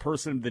 whoever the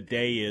person of the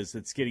day is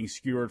that's getting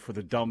skewered for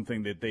the dumb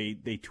thing that they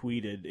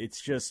tweeted. It's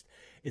just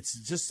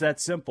that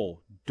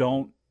simple.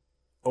 Don't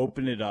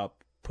open it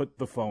up. Put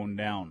the phone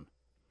down.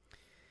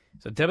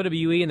 So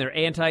WWE and their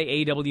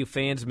anti-AEW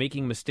fans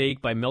making a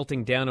mistake by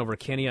melting down over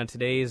Kenny on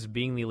today's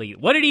Being the Elite.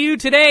 What did he do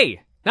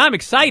today? Now I'm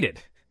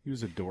excited. He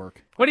was a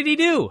dork. What did he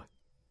do?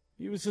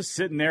 He was just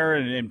sitting there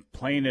and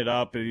playing it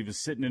up, and he was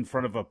sitting in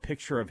front of a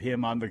picture of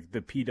him on the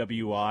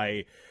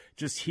PWI,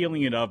 just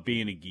healing it up,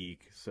 being a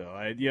geek. So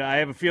I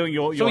have a feeling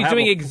you'll. So he's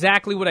doing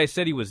exactly what I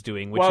said he was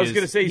doing, which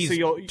he's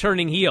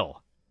turning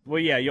heel. Well,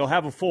 yeah, you'll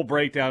have a full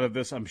breakdown of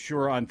this, I'm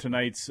sure, on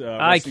tonight's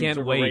I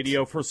can't wait.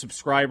 Radio for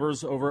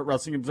subscribers over at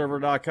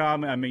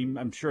WrestlingObserver.com. I mean,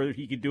 I'm sure that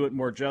he could do it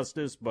more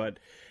justice, but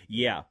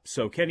yeah.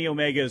 So Kenny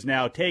Omega is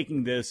now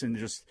taking this and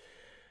just,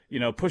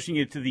 pushing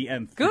it to the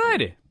nth.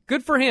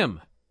 Good for him.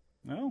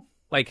 Well,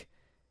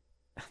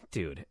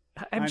 dude,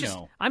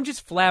 I'm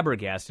just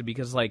flabbergasted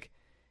because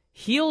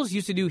heels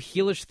used to do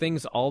heelish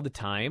things all the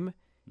time,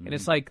 and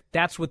it's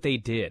that's what they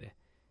did.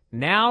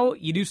 Now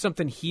you do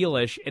something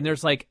heelish, and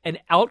there's an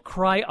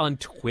outcry on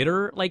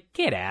Twitter.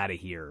 Get out of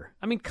here!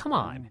 I mean, come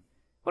on.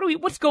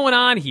 What's going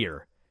on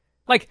here?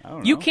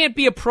 You can't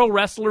be a pro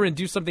wrestler and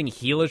do something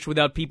heelish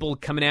without people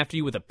coming after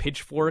you with a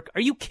pitchfork.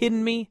 Are you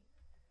kidding me?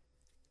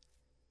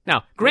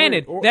 Now,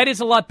 granted, that is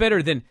a lot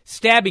better than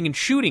stabbing and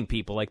shooting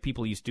people like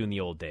people used to do in the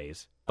old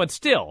days. But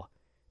still,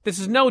 this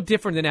is no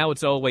different than how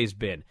it's always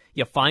been.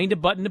 You find a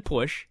button to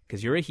push,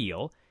 because you're a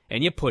heel,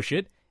 and you push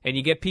it, and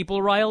you get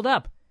people riled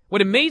up.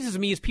 What amazes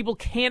me is people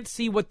can't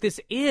see what this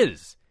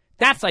is.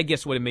 That's, I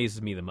guess, what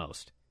amazes me the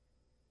most.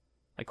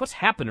 What's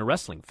happened to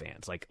wrestling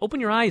fans?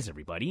 Open your eyes,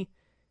 everybody.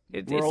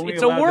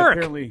 It's a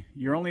work.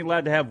 You're only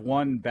allowed to have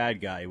one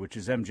bad guy, which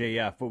is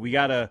MJF, but we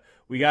gotta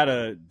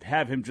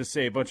have him just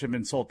say a bunch of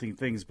insulting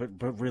things,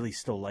 but really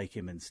still like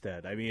him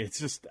instead. I mean, it's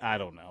just, I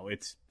don't know.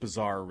 It's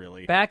bizarre,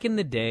 really. Back in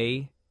the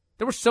day,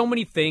 there were so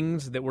many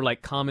things that were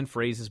common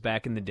phrases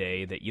back in the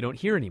day that you don't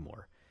hear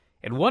anymore.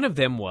 And one of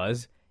them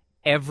was,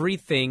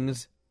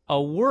 everything's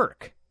a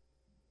work.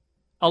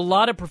 A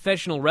lot of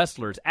professional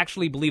wrestlers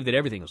actually believe that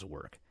everything is a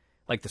work.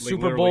 The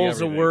Super Bowl's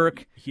a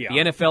work, the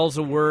NFL's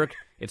a work,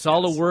 it's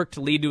all a work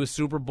to lead to a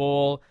Super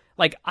Bowl.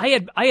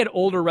 I had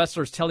older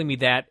wrestlers telling me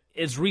that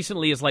as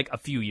recently as a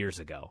few years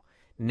ago.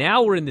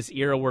 Now we're in this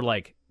era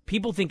where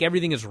people think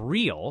everything is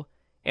real,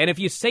 and if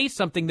you say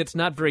something that's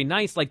not very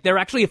nice, they're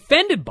actually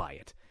offended by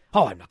it.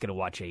 Oh, I'm not going to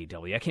watch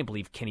AEW. I can't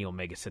believe Kenny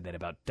Omega said that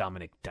about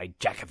Dominic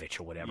Dijakovic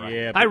or whatever.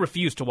 Yeah, I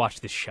refuse to watch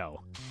this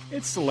show.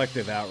 It's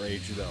selective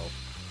outrage, though,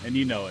 and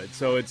you know it.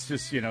 So it's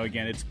just,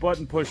 again, it's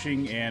button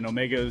pushing, and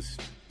Omega's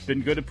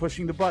been good at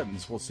pushing the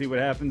buttons. We'll see what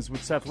happens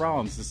with Seth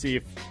Rollins to see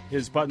if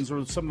his buttons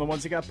were some of the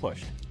ones that got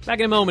pushed. Back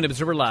in a moment,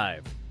 Observer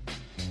Live.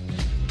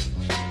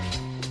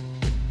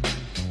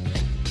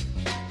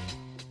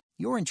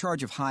 You're in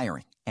charge of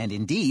hiring, and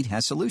Indeed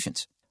has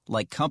solutions.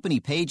 Like Company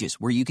Pages,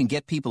 where you can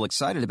get people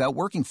excited about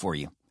working for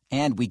you.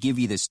 And we give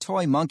you this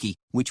toy monkey,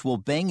 which will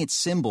bang its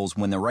cymbals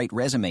when the right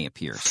resume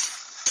appears.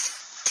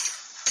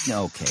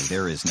 Okay,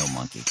 there is no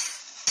monkey.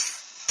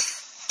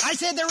 I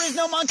said there is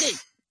no monkey!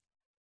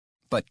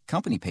 But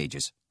Company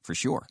Pages, for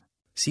sure.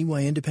 See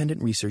why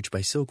independent research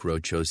by Silk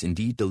Road shows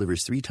Indeed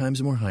delivers 3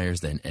 times more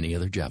hires than any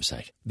other job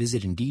site.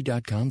 Visit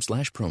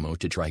Indeed.com/promo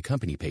to try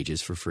Company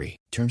Pages for free.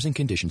 Terms and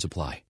conditions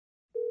apply.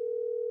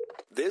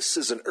 This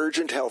is an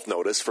urgent health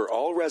notice for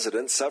all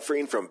residents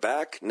suffering from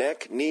back,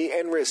 neck, knee,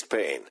 and wrist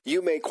pain.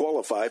 You may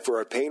qualify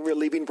for a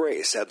pain-relieving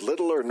brace at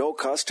little or no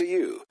cost to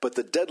you, but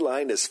the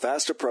deadline is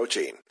fast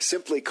approaching.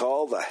 Simply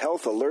call the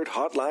Health Alert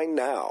Hotline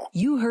now.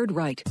 You heard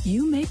right.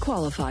 You may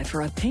qualify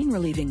for a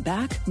pain-relieving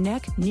back,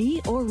 neck,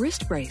 knee, or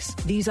wrist brace.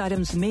 These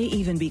items may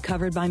even be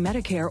covered by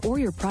Medicare or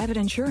your private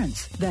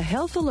insurance. The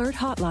Health Alert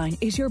Hotline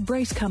is your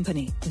brace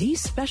company.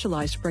 These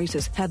specialized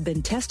braces have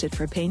been tested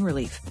for pain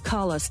relief.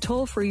 Call us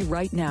toll-free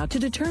right now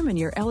to determine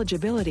your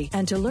eligibility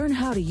and to learn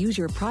how to use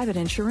your private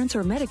insurance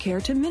or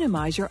Medicare to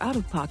minimize your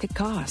out-of-pocket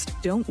cost.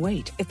 Don't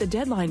wait. If the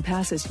deadline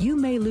passes, you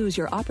may lose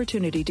your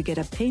opportunity to get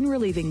a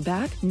pain-relieving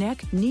back,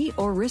 neck, knee,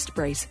 or wrist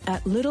brace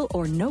at little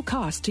or no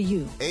cost to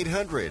you.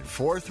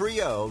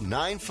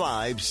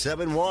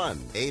 800-430-9571.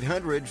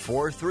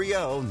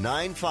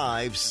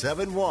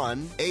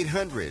 800-430-9571.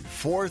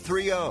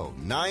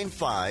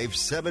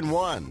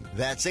 800-430-9571.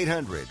 That's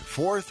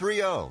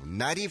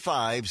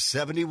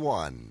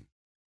 800-430-9571.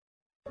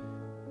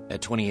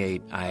 At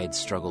 28, I had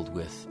struggled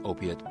with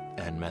opiate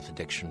and meth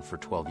addiction for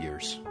 12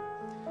 years.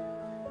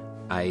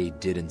 I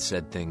did and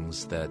said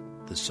things that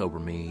the sober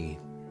me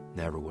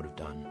never would have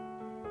done.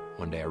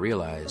 One day I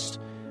realized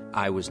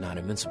I was not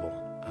invincible.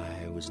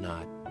 I was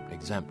not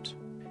exempt.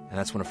 And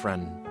that's when a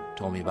friend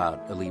told me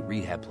about Elite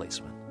Rehab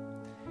Placement.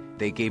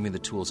 They gave me the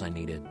tools I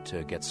needed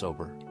to get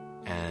sober,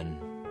 and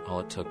all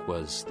it took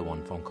was the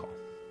one phone call.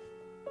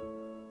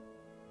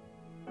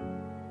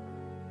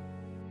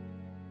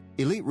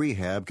 Elite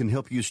Rehab can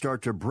help you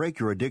start to break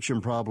your addiction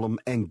problem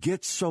and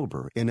get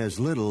sober in as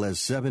little as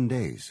 7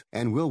 days.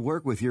 And we'll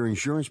work with your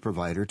insurance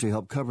provider to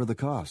help cover the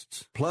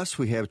costs. Plus,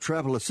 we have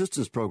travel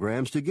assistance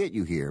programs to get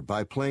you here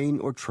by plane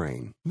or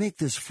train. Make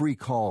this free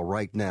call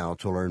right now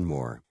to learn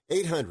more.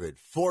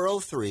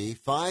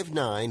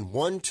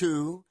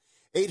 800-403-5912.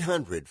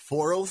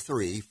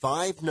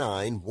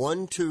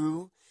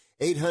 800-403-5912.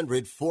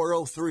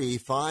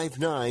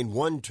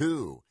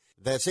 800-403-5912.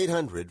 That's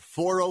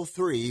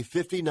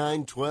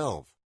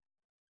 800-403-5912.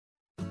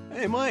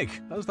 Hey, Mike,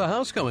 how's the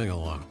house coming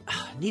along?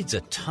 Needs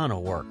a ton of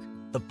work.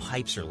 The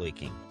pipes are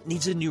leaking.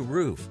 Needs a new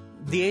roof.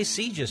 The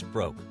AC just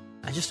broke.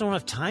 I just don't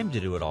have time to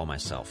do it all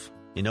myself.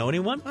 You know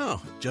anyone? Oh,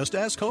 just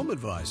ask Home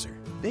Advisor.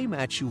 They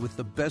match you with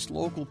the best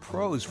local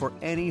pros for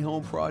any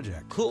home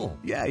project. Cool.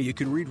 Yeah, you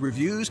can read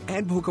reviews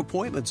and book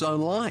appointments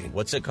online.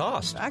 What's it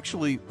cost?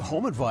 Actually,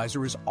 Home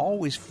Advisor is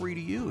always free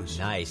to use.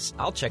 Nice.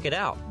 I'll check it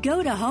out.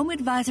 Go to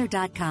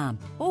HomeAdvisor.com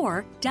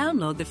or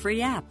download the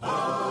free app.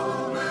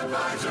 Home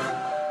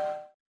Advisor.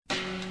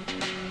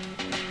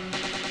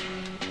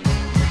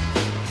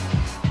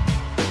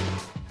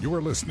 You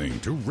are listening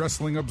to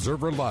Wrestling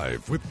Observer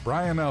Live with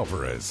Bryan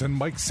Alvarez and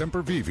Mike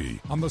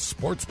Sempervive on the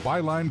Sports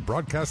Byline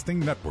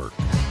Broadcasting Network.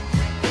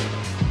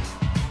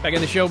 Back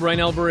in the show, Bryan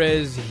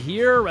Alvarez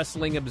here,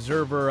 Wrestling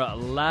Observer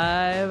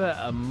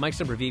Live. Mike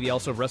Sempervive,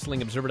 also of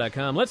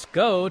WrestlingObserver.com. Let's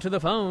go to the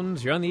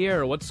phones. You're on the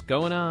air. What's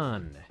going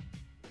on?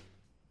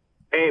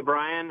 Hey,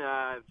 Bryan.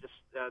 This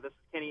is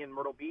Kenny in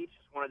Myrtle Beach.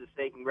 Just wanted to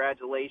say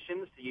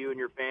congratulations to you and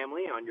your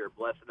family on your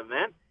blessed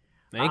event.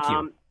 Thank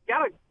you.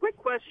 Got a quick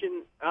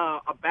question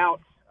about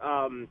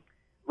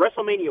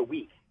WrestleMania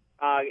week,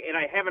 and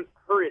I haven't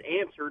heard it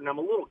answered, and I'm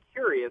a little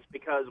curious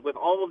because with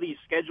all of these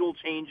schedule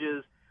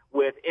changes,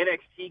 with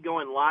NXT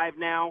going live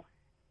now,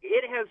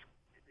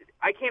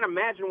 I can't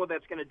imagine what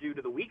that's going to do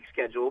to the week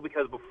schedule,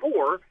 because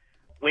before,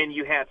 when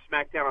you had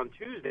SmackDown on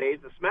Tuesdays,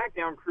 the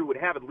SmackDown crew would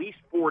have at least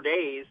 4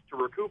 days to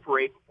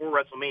recuperate before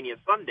WrestleMania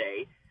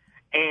Sunday,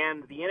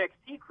 and the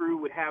NXT crew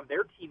would have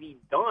their TV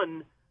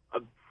done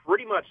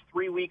pretty much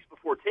 3 weeks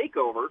before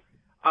TakeOver.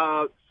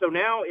 So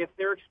now if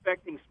they're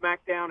expecting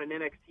SmackDown and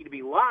NXT to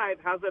be live,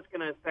 how's that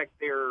going to affect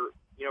their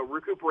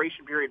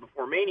recuperation period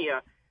before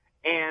Mania?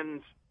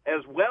 And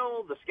as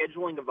well, the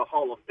scheduling of the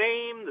Hall of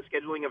Fame, the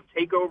scheduling of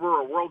TakeOver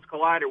or Worlds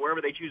Collide or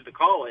wherever they choose to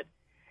call it.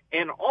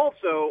 And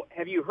also,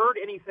 have you heard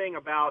anything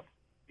about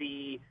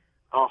the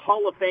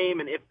Hall of Fame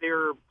and if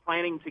they're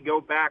planning to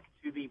go back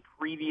to the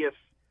previous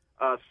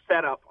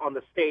setup on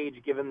the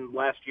stage given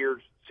last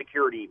year's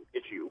security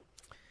issue?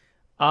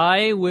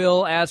 I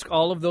will ask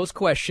all of those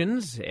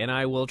questions, and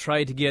I will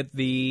try to get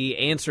the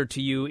answer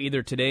to you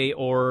either today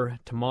or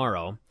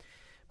tomorrow.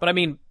 But, I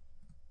mean,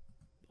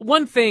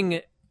 one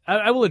thing,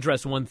 I will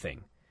address one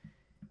thing.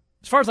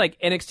 As far as, like,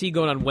 NXT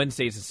going on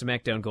Wednesdays and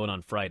SmackDown going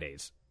on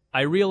Fridays,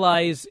 I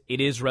realize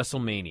it is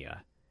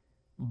WrestleMania.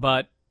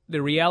 But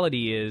the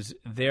reality is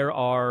there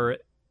are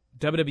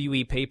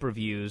WWE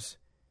pay-per-views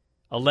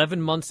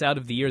 11 months out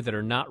of the year that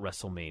are not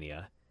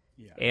WrestleMania.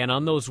 Yeah. And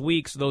on those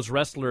weeks, those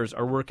wrestlers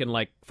are working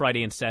like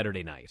Friday and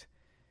Saturday night.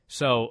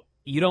 So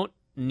you don't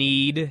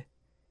need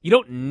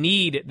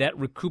that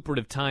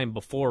recuperative time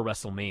before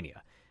WrestleMania.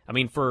 I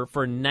mean, for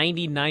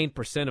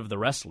 99% of the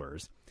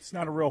wrestlers, it's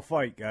not a real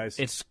fight, guys.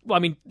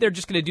 They're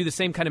just going to do the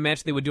same kind of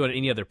match they would do on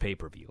any other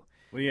pay-per-view.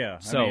 Well, yeah.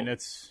 So,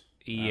 it's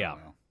yeah.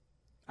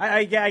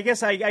 I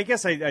guess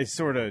I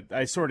sort of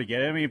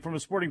get it. I mean, from a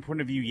sporting point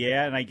of view,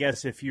 yeah. And I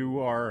guess if you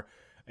are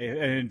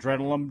an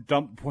adrenaline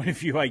dump point of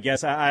view, I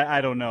guess.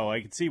 I don't know.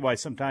 I can see why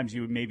sometimes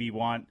you would maybe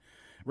want,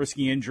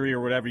 risking injury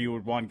or whatever, you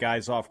would want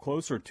guys off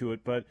closer to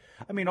it. But,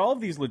 I mean, all of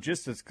these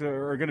logistics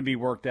are going to be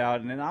worked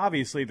out. And then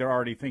obviously they're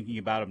already thinking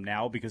about them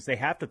now because they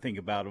have to think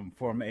about them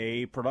from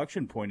a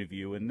production point of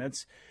view. And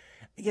that's,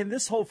 again,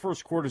 this whole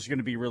first quarter is going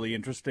to be really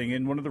interesting.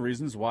 And one of the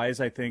reasons why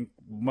is I think,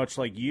 much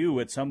like you,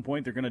 at some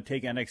point they're going to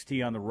take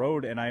NXT on the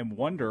road. And I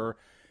wonder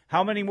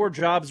how many more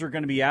jobs are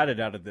going to be added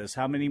out of this?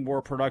 How many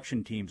more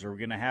production teams? Are we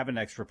going to have an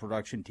extra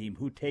production team?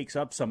 Who takes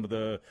up some of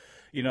the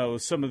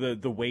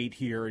weight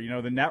here?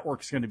 The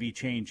network's going to be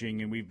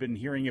changing, and we've been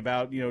hearing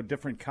about,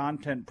 different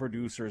content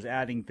producers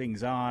adding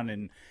things on.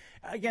 And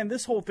again,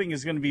 this whole thing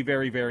is going to be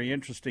very, very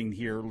interesting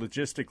here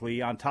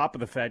logistically, on top of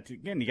the fact,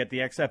 again, you get the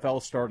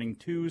XFL starting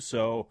too.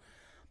 So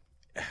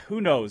who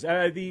knows?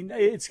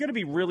 It's going to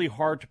be really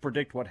hard to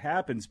predict what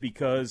happens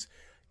because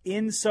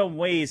in some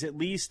ways, at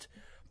least,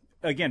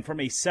 again, from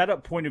a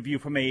setup point of view,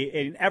 from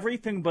an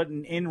everything but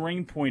an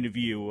in-ring point of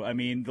view, I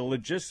mean, the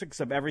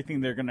logistics of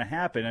everything they're going to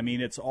happen, I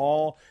mean,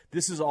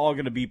 this is all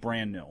going to be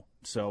brand new.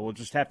 So we'll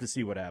just have to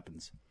see what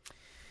happens.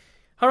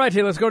 All right,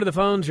 hey, let's go to the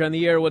phones. You're on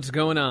the air. What's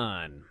going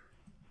on?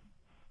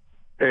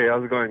 Hey,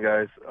 how's it going,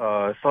 guys?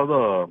 I saw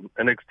the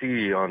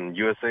NXT on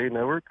USA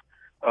Network.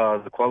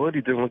 The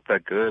quality didn't look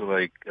that good.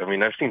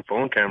 I've seen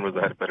phone cameras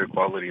that had better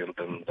quality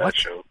than that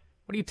show.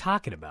 What are you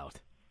talking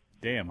about?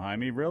 Damn,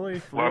 Jaime, really?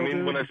 Well,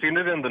 when I seen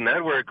it in the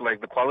network,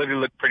 the quality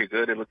looked pretty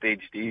good. It looked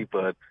HD,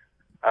 but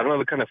I don't know, it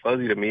looked kind of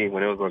fuzzy to me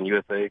when it was on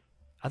USA.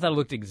 I thought it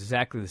looked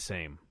exactly the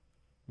same,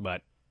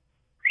 but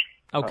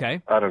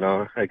okay. I don't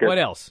know. I guess, what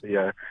else?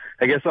 Yeah,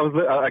 I guess I was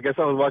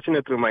watching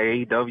it through my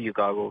AEW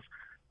goggles,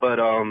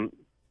 but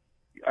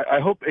I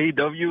hope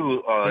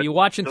AEW. Are you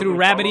watching through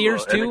rabbit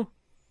ears too?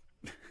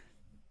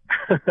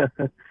 I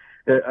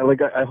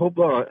hope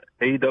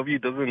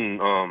AEW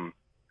doesn't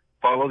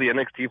follow the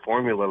NXT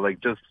formula,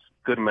 just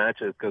good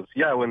matches, because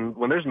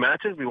when there's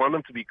matches, we want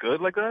them to be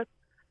good like that,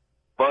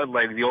 but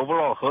the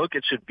overall hook,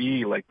 it should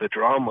be the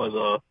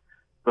drama,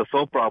 the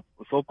soap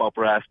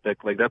opera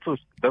aspect.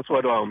 That's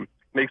what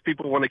makes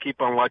people want to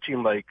keep on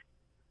watching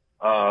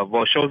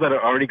shows that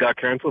already got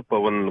canceled,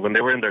 but when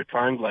they were in their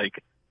time,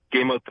 like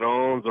Game of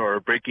Thrones or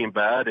Breaking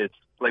Bad, it's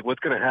like, what's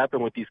going to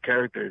happen with these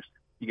characters?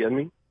 You get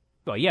me?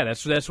 Well, yeah,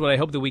 that's what I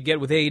hope that we get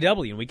with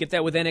AEW, and we get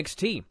that with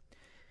NXT.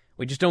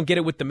 We just don't get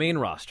it with the main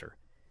roster.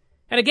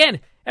 And again,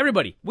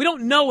 everybody, we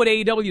don't know what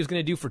AEW is going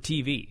to do for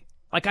TV.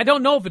 Like, I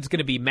don't know if it's going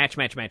to be match.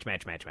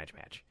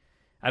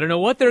 I don't know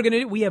what they're going to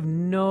do. We have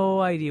no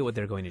idea what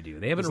they're going to do.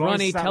 They haven't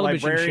run a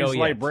television show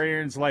yet.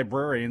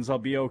 Librarians, I'll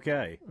be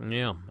okay.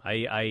 Yeah,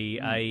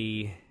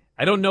 I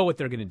don't know what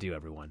they're going to do,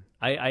 everyone.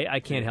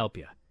 I can't help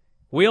you.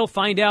 We'll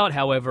find out,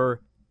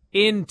 however,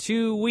 in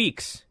 2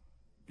 weeks.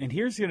 And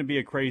here's going to be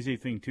a crazy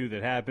thing, too,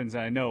 that happens.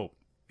 I know.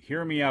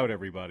 Hear me out,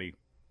 everybody.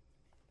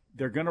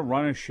 They're going to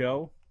run a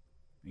show,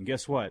 and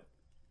guess what?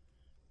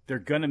 They're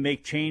going to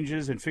make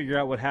changes and figure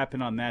out what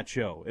happened on that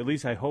show. At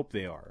least I hope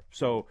they are.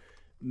 So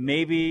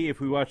maybe if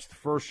we watch the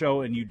first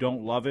show and you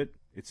don't love it,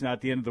 it's not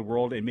the end of the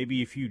world. And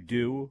maybe if you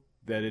do,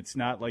 that it's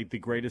not like the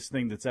greatest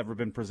thing that's ever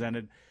been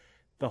presented.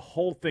 The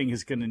whole thing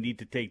is going to need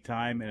to take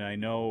time. And I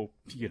know,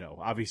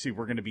 obviously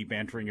we're going to be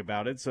bantering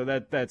about it. So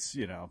that's,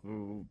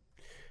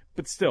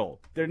 but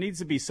still, there needs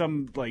to be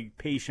some like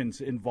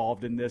patience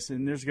involved in this.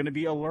 And there's going to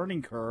be a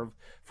learning curve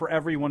for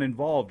everyone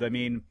involved. I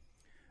mean,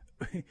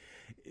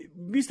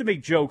 we used to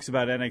make jokes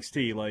about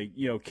NXT,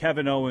 like,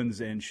 Kevin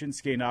Owens and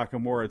Shinsuke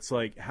Nakamura. It's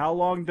like, how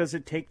long does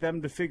it take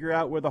them to figure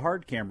out where the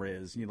hard camera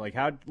is?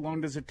 How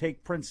long does it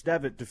take Prince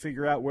Devitt to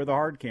figure out where the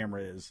hard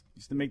camera is?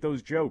 Used to make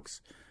those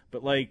jokes.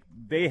 But,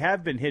 they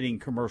have been hitting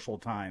commercial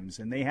times,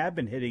 and they have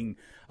been hitting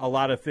a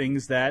lot of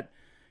things that,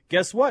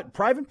 guess what?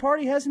 Private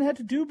Party hasn't had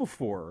to do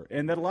before,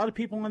 and that a lot of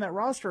people on that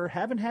roster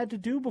haven't had to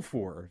do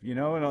before, and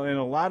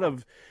a lot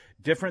of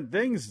different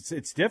things.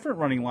 It's different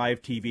running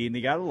live TV, and they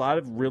got a lot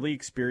of really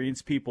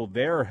experienced people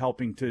there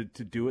helping to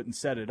do it and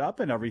set it up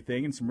and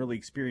everything, and some really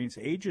experienced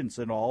agents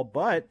and all,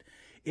 but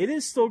it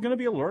is still going to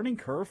be a learning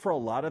curve for a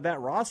lot of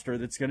that roster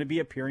that's going to be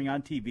appearing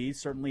on TV,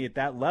 certainly at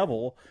that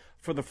level,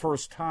 for the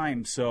first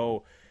time.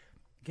 So,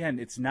 again,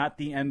 it's not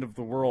the end of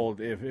the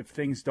world if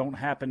things don't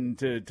happen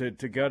to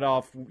get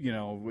off,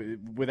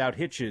 without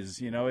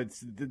hitches.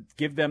 It's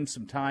give them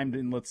some time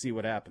and let's see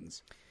what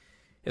happens.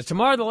 Is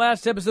tomorrow the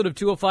last episode of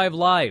 205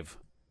 Live?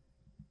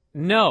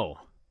 No,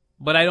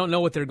 but I don't know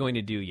what they're going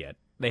to do yet.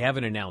 They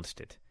haven't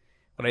announced it.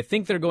 What I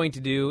think they're going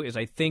to do is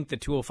I think the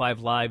 205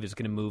 Live is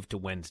going to move to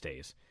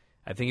Wednesdays.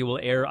 I think it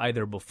will air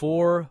either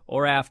before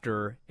or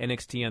after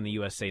NXT on the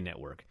USA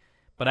Network.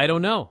 But I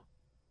don't know.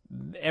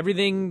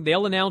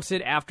 They'll announce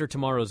it after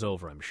tomorrow's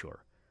over, I'm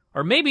sure.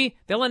 Or maybe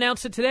they'll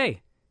announce it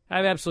today. I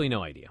have absolutely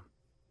no idea.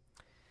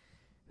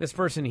 This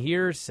person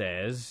here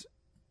says,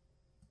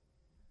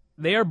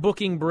 they are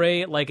booking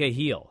Bray like a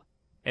heel.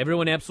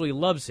 Everyone absolutely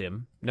loves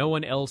him. No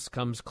one else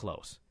comes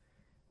close.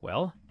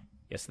 Well,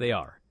 yes, they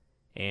are.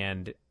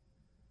 And,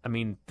 I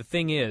mean, the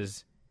thing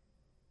is,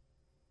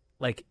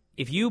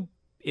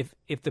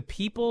 if the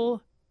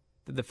people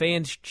that the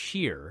fans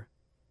cheer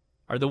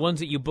are the ones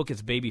that you book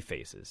as baby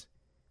faces,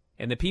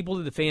 and the people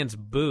that the fans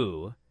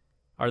boo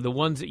are the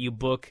ones that you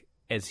book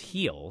as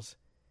heels,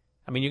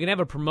 I mean, you're going to have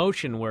a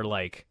promotion where,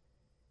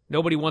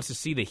 nobody wants to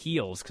see the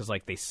heels because,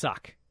 they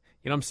suck.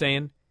 You know what I'm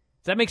saying?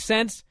 Does that make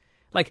sense?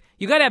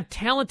 You got to have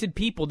talented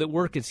people that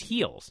work as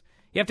heels.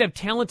 You have to have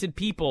talented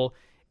people.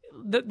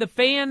 The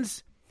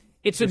fans,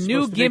 it's a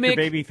new gimmick.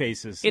 Baby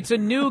faces. It's a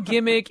new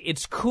gimmick.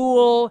 It's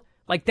cool.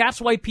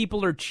 That's why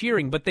people are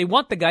cheering. But they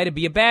want the guy to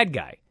be a bad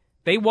guy.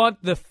 They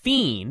want the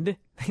Fiend.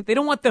 They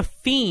don't want the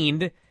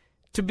Fiend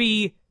to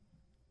be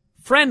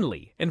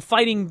friendly and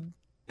fighting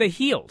the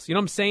heels. You know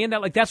what I'm saying?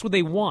 That's what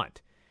they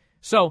want.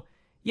 So,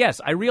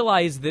 yes, I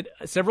realize that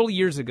several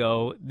years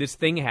ago, this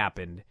thing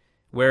happened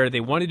where they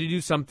wanted to do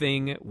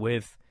something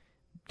with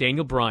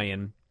Daniel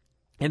Bryan,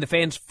 and the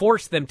fans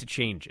forced them to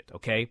change it,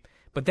 okay?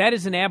 But that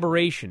is an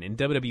aberration in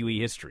WWE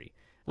history.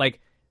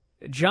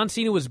 John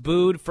Cena was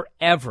booed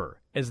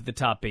forever as the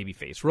top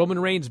babyface. Roman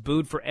Reigns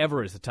booed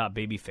forever as the top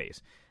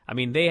babyface. I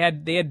mean, they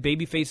had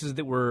babyfaces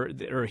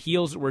or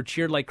heels that were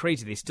cheered like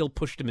crazy. They still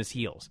pushed them as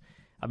heels.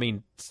 I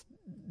mean,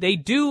 they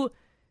do.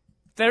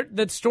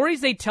 The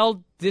stories they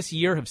tell this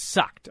year have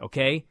sucked,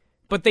 okay?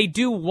 But they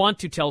do want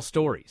to tell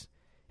stories.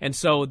 And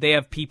so they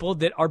have people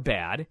that are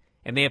bad,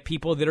 and they have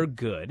people that are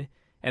good,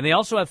 and they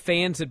also have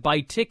fans that buy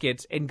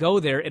tickets and go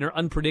there and are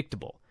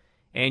unpredictable.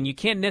 And you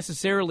can't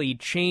necessarily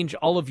change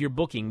all of your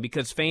booking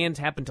because fans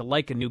happen to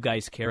like a new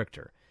guy's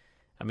character.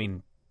 I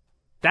mean,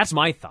 that's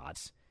my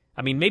thoughts.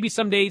 I mean, maybe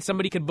someday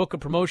somebody could book a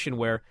promotion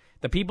where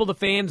the people the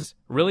fans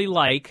really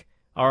like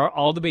are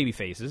all the baby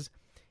faces,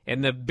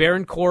 and the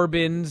Baron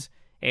Corbins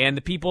and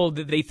the people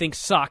that they think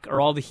suck are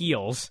all the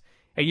heels,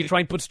 and you try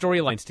and put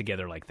storylines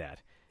together like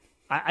that.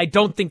 I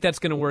don't think that's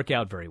going to work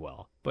out very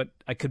well, but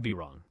I could be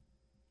wrong.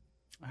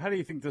 How do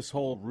you think this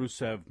whole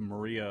Rusev,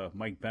 Maria,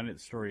 Mike Bennett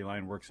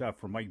storyline works out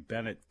for Mike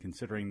Bennett,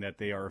 considering that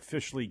they are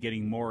officially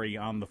getting Maury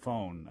on the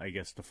phone, I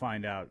guess, to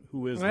find out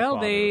who is the father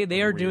of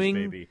Maria's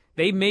baby?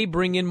 They may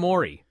bring in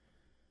Maury.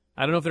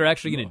 I don't know if they're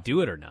actually going to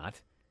do it or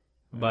not.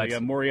 But they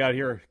got Maury out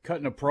here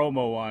cutting a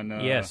promo on.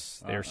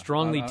 Yes, they're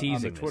strongly teasing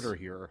on the Twitter this.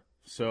 here.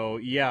 So,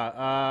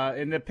 yeah,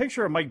 and the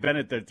picture of Mike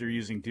Bennett that they're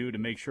using, too, to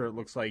make sure it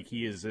looks like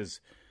he is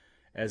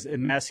as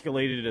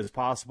emasculated as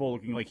possible,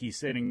 looking like he's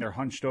sitting there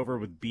hunched over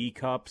with B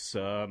cups.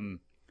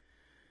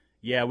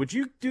 Yeah, would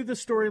you do the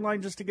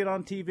storyline just to get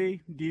on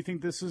TV? Do you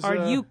think this is...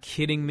 Are you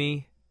kidding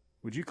me?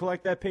 Would you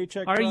collect that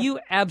paycheck? Are Brock? you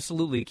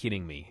absolutely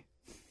kidding me?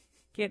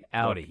 Get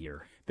out of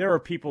here. There are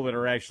people that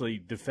are actually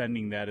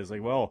defending that as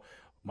like, well,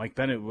 Mike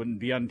Bennett wouldn't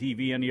be on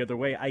TV any other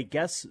way. I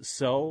guess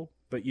so,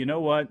 but you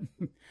know what?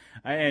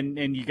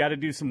 and you got to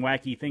do some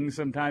wacky things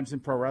sometimes in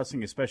pro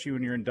wrestling, especially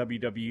when you're in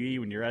WWE,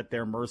 when you're at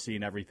their mercy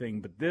and everything.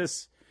 But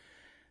this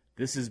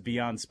is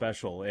beyond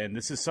special, and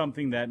this is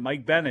something that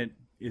Mike Bennett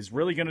is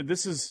really going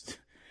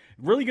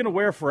to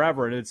wear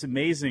forever. And it's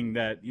amazing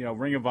that,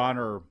 Ring of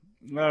Honor,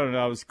 I don't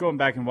know, I was going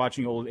back and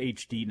watching old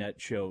HDNet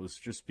shows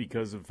just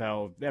because of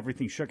how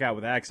everything shook out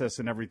with Access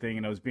and everything,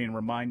 and I was being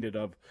reminded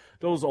of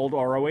those old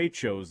ROH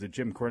shows that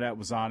Jim Cornette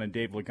was on and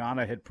Dave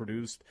Lagana had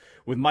produced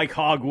with Mike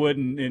Hogwood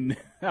and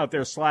out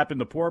there slapping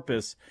the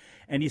porpoise.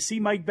 And you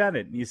see Mike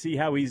Bennett, and you see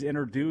how he's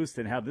introduced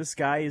and how this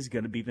guy is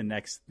going to be the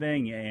next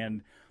thing,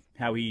 and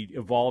how he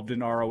evolved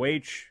in ROH,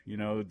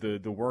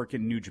 the work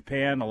in New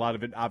Japan. A lot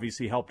of it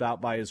obviously helped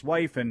out by his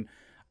wife, and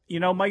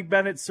Mike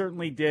Bennett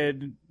certainly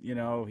did.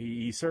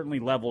 He certainly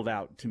leveled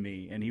out to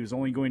me, and he was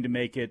only going to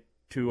make it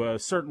to a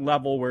certain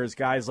level, whereas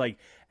guys like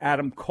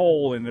Adam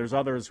Cole and there's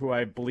others who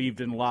I believed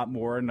in a lot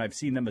more, and I've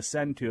seen them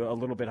ascend to a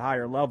little bit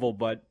higher level,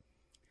 but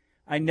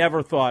I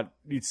never thought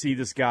you'd see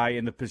this guy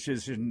in the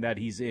position that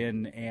he's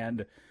in.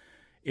 And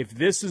if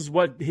this is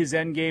what his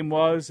end game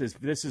was, if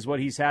this is what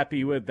he's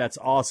happy with, that's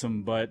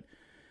awesome. But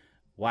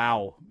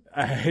wow,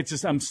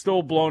 I'm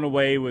still blown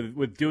away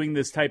with doing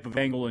this type of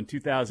angle in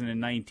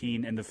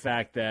 2019, and the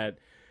fact that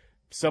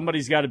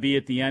somebody's got to be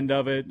at the end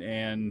of it.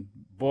 And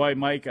boy,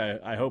 Mike,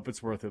 I hope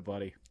it's worth it,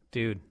 buddy.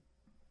 Dude.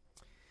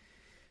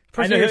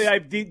 I know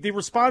the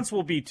response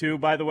will be, too,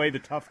 by the way, the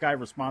tough guy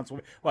response will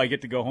be, well, I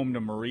get to go home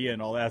to Maria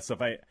and all that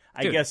stuff.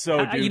 I guess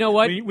so, dude. You know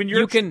what?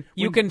 You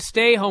can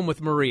stay home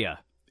with Maria.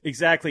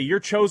 Exactly.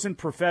 Your chosen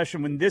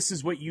profession, when this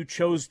is what you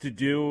chose to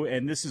do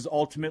and this is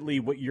ultimately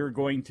what you're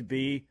going to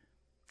be,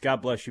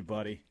 God bless you,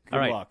 buddy.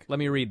 Good luck. Let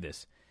me read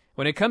this.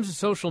 When it comes to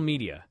social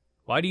media,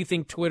 why do you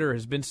think Twitter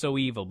has been so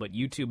evil, but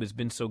YouTube has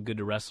been so good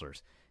to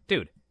wrestlers?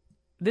 Dude,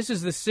 this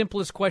is the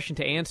simplest question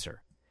to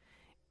answer.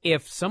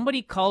 If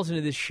somebody calls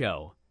into this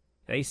show,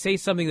 they say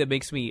something that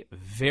makes me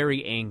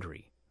very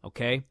angry,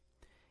 okay?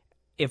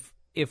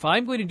 If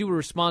I'm going to do a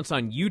response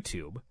on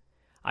YouTube,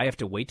 I have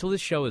to wait till the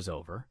show is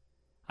over.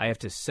 I have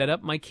to set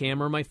up my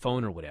camera, my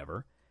phone, or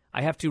whatever.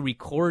 I have to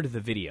record the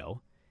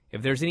video.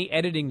 If there's any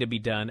editing to be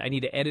done, I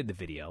need to edit the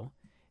video.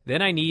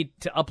 Then I need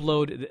to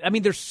upload. I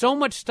mean, there's so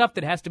much stuff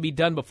that has to be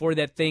done before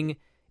that thing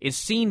is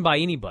seen by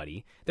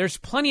anybody. There's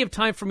plenty of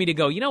time for me to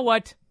go, you know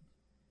what?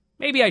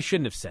 Maybe I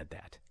shouldn't have said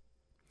that.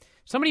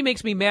 Somebody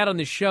makes me mad on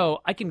this show,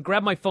 I can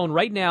grab my phone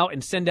right now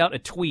and send out a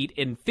tweet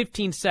in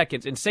 15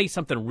 seconds and say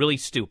something really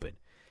stupid.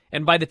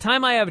 And by the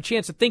time I have a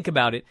chance to think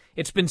about it,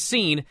 it's been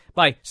seen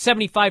by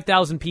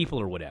 75,000 people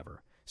or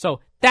whatever. So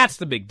that's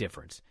the big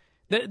difference.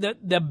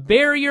 The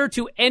barrier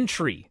to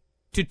entry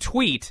to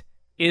tweet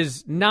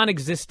is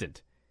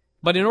non-existent.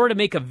 But in order to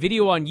make a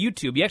video on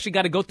YouTube, you actually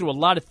got to go through a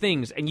lot of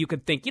things, and you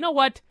could think, you know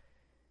what?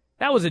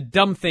 That was a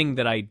dumb thing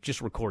that I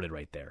just recorded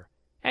right there.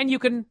 And you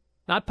can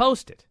not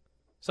post it.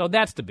 So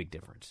that's the big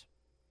difference.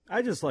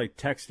 I just like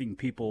texting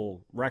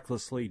people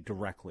recklessly,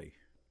 directly.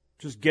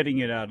 Just getting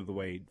it out of the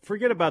way.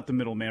 Forget about the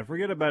middleman.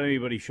 Forget about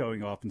anybody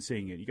showing off and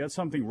seeing it. You got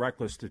something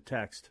reckless to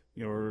text,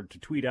 or to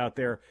tweet out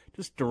there,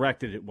 just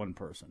direct it at one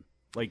person.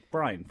 Like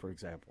Bryan, for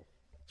example.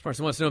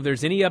 Sparson wants to know if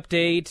there's any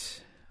update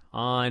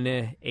on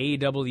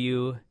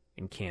AEW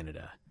in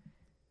Canada.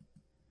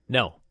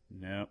 No.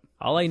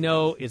 All I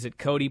know is that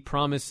Cody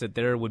promised that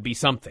there would be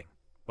something,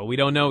 but we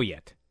don't know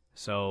yet.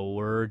 So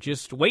we're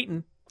just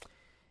waiting.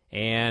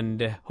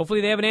 And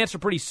hopefully they have an answer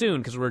pretty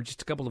soon, because we're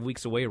just a couple of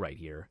weeks away right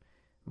here.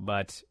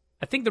 But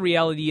I think the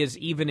reality is,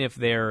 even if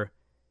there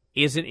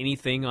isn't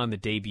anything on the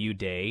debut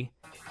day,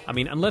 I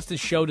mean, unless the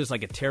show does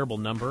like a terrible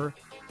number,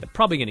 they're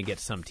probably going to get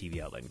some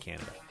TV outlet in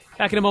Canada.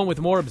 Back in a moment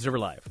with more Observer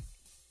Live.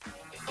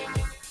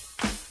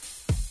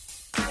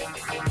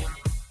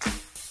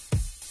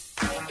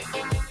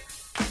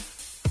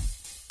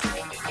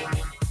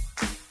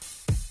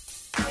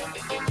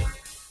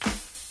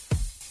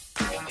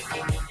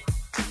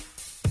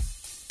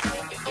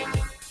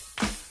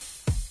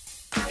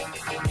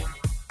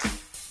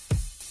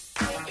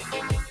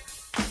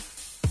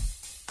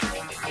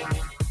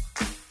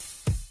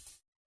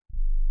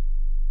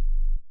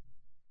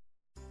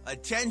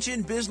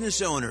 Attention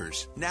business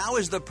owners. Now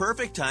is the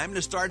perfect time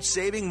to start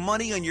saving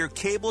money on your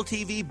cable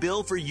TV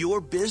bill for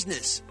your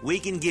business. We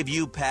can give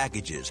you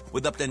packages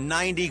with up to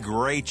 90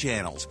 great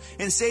channels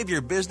and save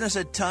your business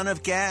a ton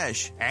of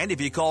cash. And if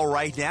you call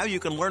right now, you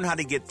can learn how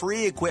to get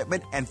free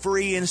equipment and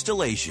free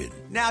installation.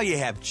 Now you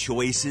have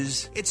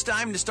choices. It's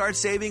time to start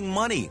saving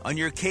money on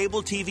your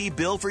cable TV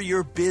bill for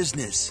your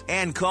business.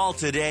 And call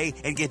today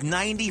and get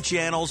 90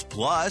 channels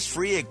plus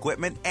free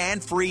equipment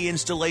and free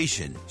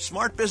installation.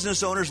 Smart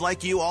business owners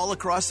like you all across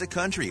across the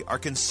country are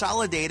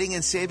consolidating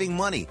and saving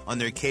money on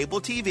their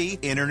cable TV,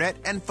 internet,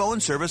 and phone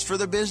service for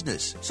their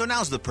business. So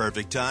now's the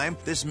perfect time.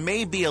 This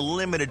may be a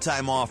limited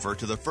time offer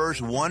to the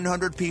first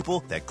 100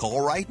 people that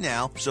call right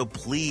now, so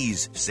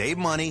please save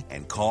money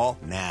and call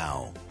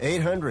now.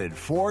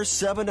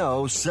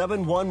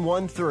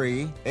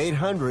 800-470-7113.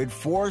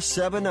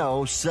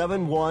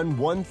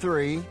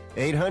 800-470-7113.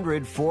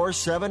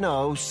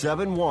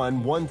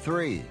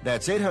 800-470-7113.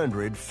 That's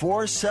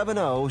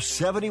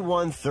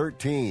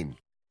 800-470-7113.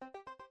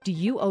 Do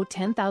you owe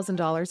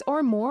 $10,000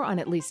 or more on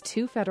at least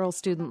 2 federal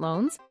student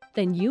loans?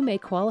 Then you may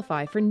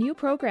qualify for new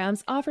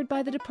programs offered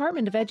by the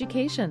Department of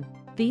Education.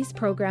 These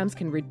programs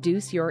can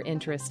reduce your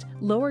interest,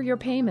 lower your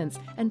payments,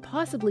 and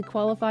possibly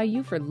qualify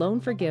you for loan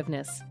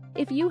forgiveness.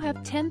 If you have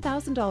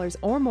 $10,000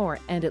 or more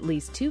and at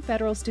least 2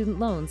 federal student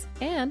loans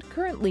and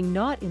currently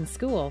not in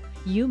school,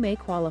 you may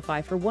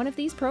qualify for one of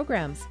these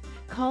programs.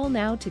 Call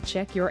now to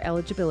check your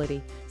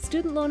eligibility.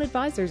 Student loan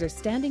advisors are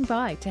standing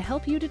by to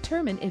help you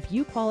determine if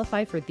you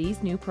qualify for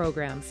these new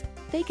programs.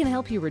 They can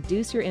help you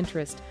reduce your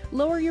interest,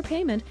 lower your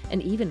payment,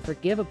 and even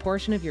forgive a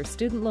portion of your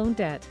student loan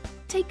debt.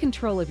 Take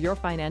control of your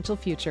financial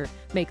future.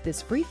 Make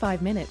this free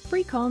 5-minute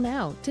free call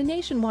now to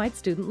Nationwide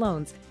Student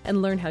Loans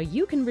and learn how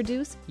you can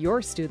reduce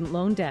your student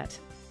loan debt.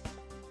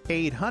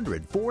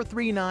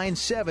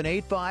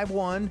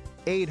 800-439-7851,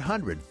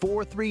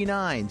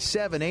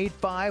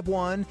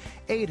 800-439-7851,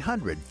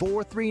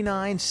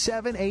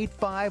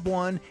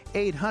 800-439-7851,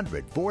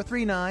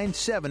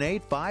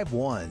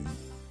 800-439-7851.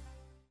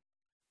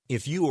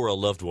 If you or a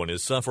loved one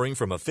is suffering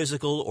from a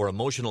physical or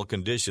emotional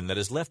condition that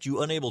has left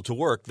you unable to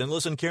work, then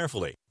listen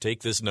carefully.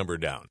 Take this number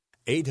down,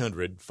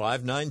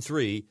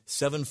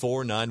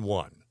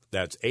 800-593-7491.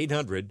 That's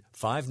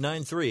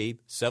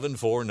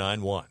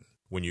 800-593-7491.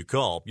 When you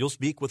call, you'll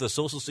speak with a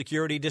Social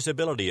Security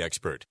disability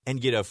expert and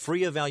get a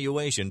free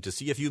evaluation to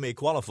see if you may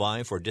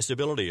qualify for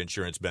disability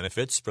insurance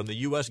benefits from the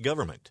U.S.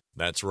 government.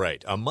 That's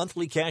right, a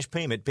monthly cash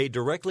payment paid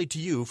directly to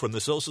you from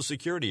the Social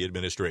Security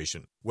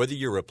Administration. Whether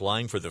you're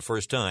applying for the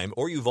first time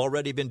or you've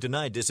already been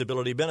denied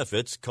disability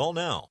benefits, call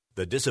now.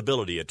 The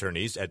disability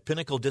attorneys at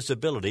Pinnacle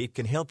Disability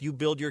can help you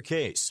build your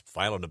case,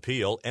 file an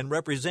appeal, and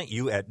represent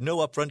you at no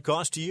upfront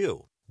cost to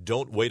you.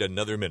 Don't wait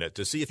another minute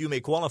to see if you may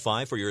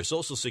qualify for your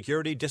Social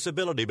Security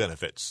disability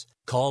benefits.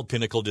 Call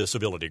Pinnacle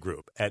Disability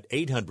Group at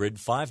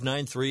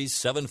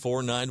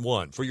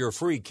 800-593-7491 for your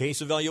free case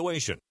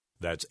evaluation.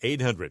 That's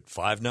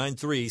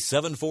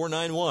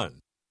 800-593-7491.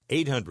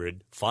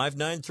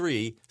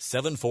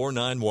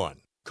 800-593-7491.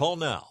 Call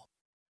now.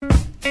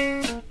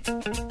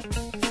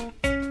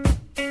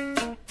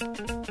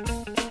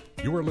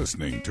 You are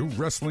listening to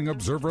Wrestling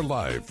Observer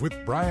Live with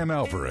Bryan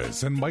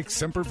Alvarez and Mike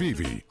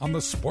Sempervive on the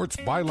Sports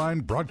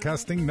Byline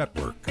Broadcasting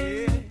Network.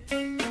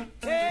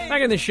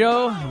 Back in the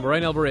show,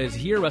 Bryan Alvarez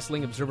here,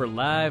 Wrestling Observer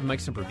Live. Mike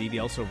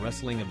Sempervive, also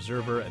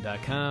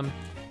WrestlingObserver.com.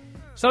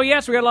 So,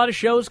 yes, we got a lot of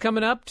shows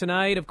coming up.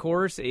 Tonight, of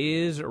course,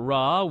 is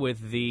Raw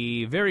with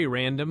the very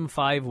random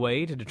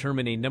 5-way to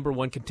determine a number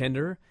 1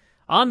 contender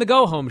on the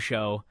go-home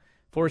show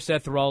for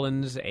Seth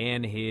Rollins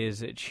and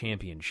his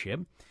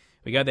championship.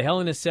 We got the Hell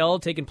in a Cell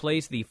taking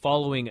place the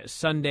following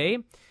Sunday.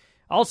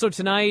 Also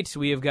tonight,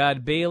 we have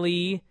got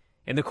Bayley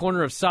in the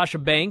corner of Sasha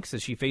Banks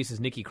as she faces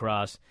Nikki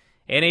Cross,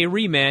 and a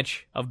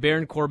rematch of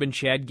Baron Corbin,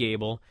 Chad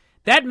Gable.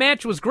 That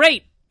match was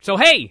great, so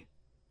hey,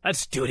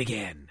 let's do it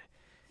again.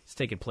 It's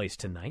taking place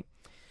tonight.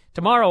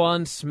 Tomorrow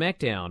on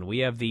SmackDown,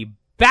 we have the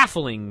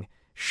baffling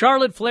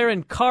Charlotte Flair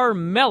and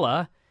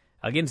Carmella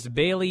against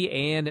Bayley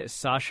and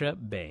Sasha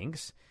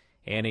Banks,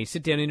 and a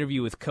sit-down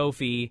interview with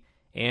Kofi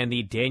and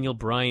the Daniel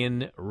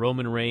Bryan,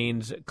 Roman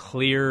Reigns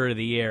Clear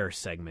the Air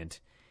segment.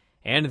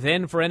 And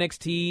then for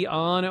NXT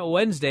on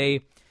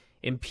Wednesday,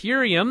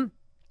 Imperium,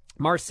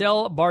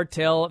 Marcel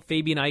Bartel,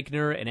 Fabian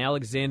Eichner, and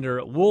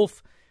Alexander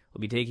Wolf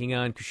will be taking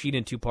on Kushida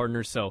and 2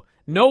 partners. So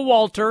no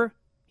Walter.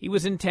 He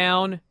was in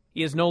town.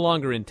 He is no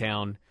longer in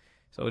town.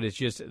 So it is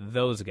just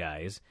those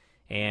guys.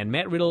 And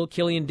Matt Riddle,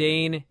 Killian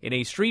Dane in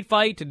a street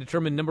fight to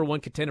determine number 1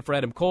 contender for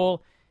Adam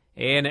Cole.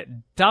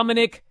 And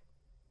Dominic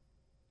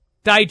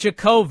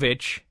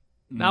Dijakovic,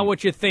 not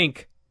what you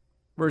think,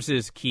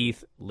 versus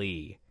Keith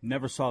Lee.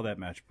 Never saw that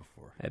match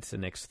before. That's the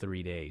next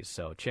 3 days,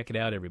 so check it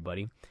out,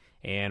 everybody.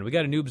 And we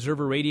got a new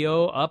Observer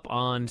Radio up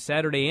on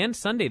Saturday and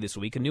Sunday this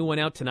week. A new one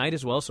out tonight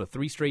as well, so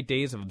 3 straight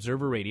days of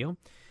Observer Radio.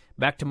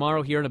 Back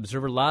tomorrow here on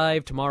Observer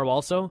Live. Tomorrow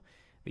also,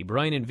 the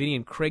Bryan and Vinny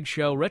and Craig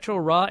Show, Retro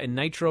Raw and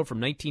Nitro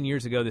from 19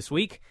 years ago this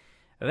week.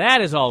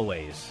 That, as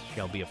always,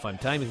 shall be a fun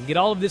time. You can get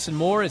all of this and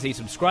more as a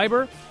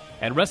subscriber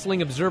at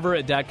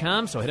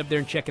WrestlingObserver.com, so head up there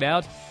and check it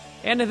out.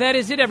 And that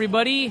is it,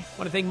 everybody. I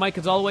want to thank Mike,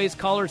 as always,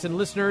 callers and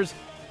listeners,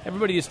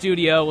 everybody in the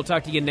studio. We'll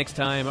talk to you again next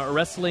time.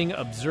 Wrestling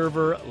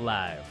Observer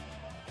Live.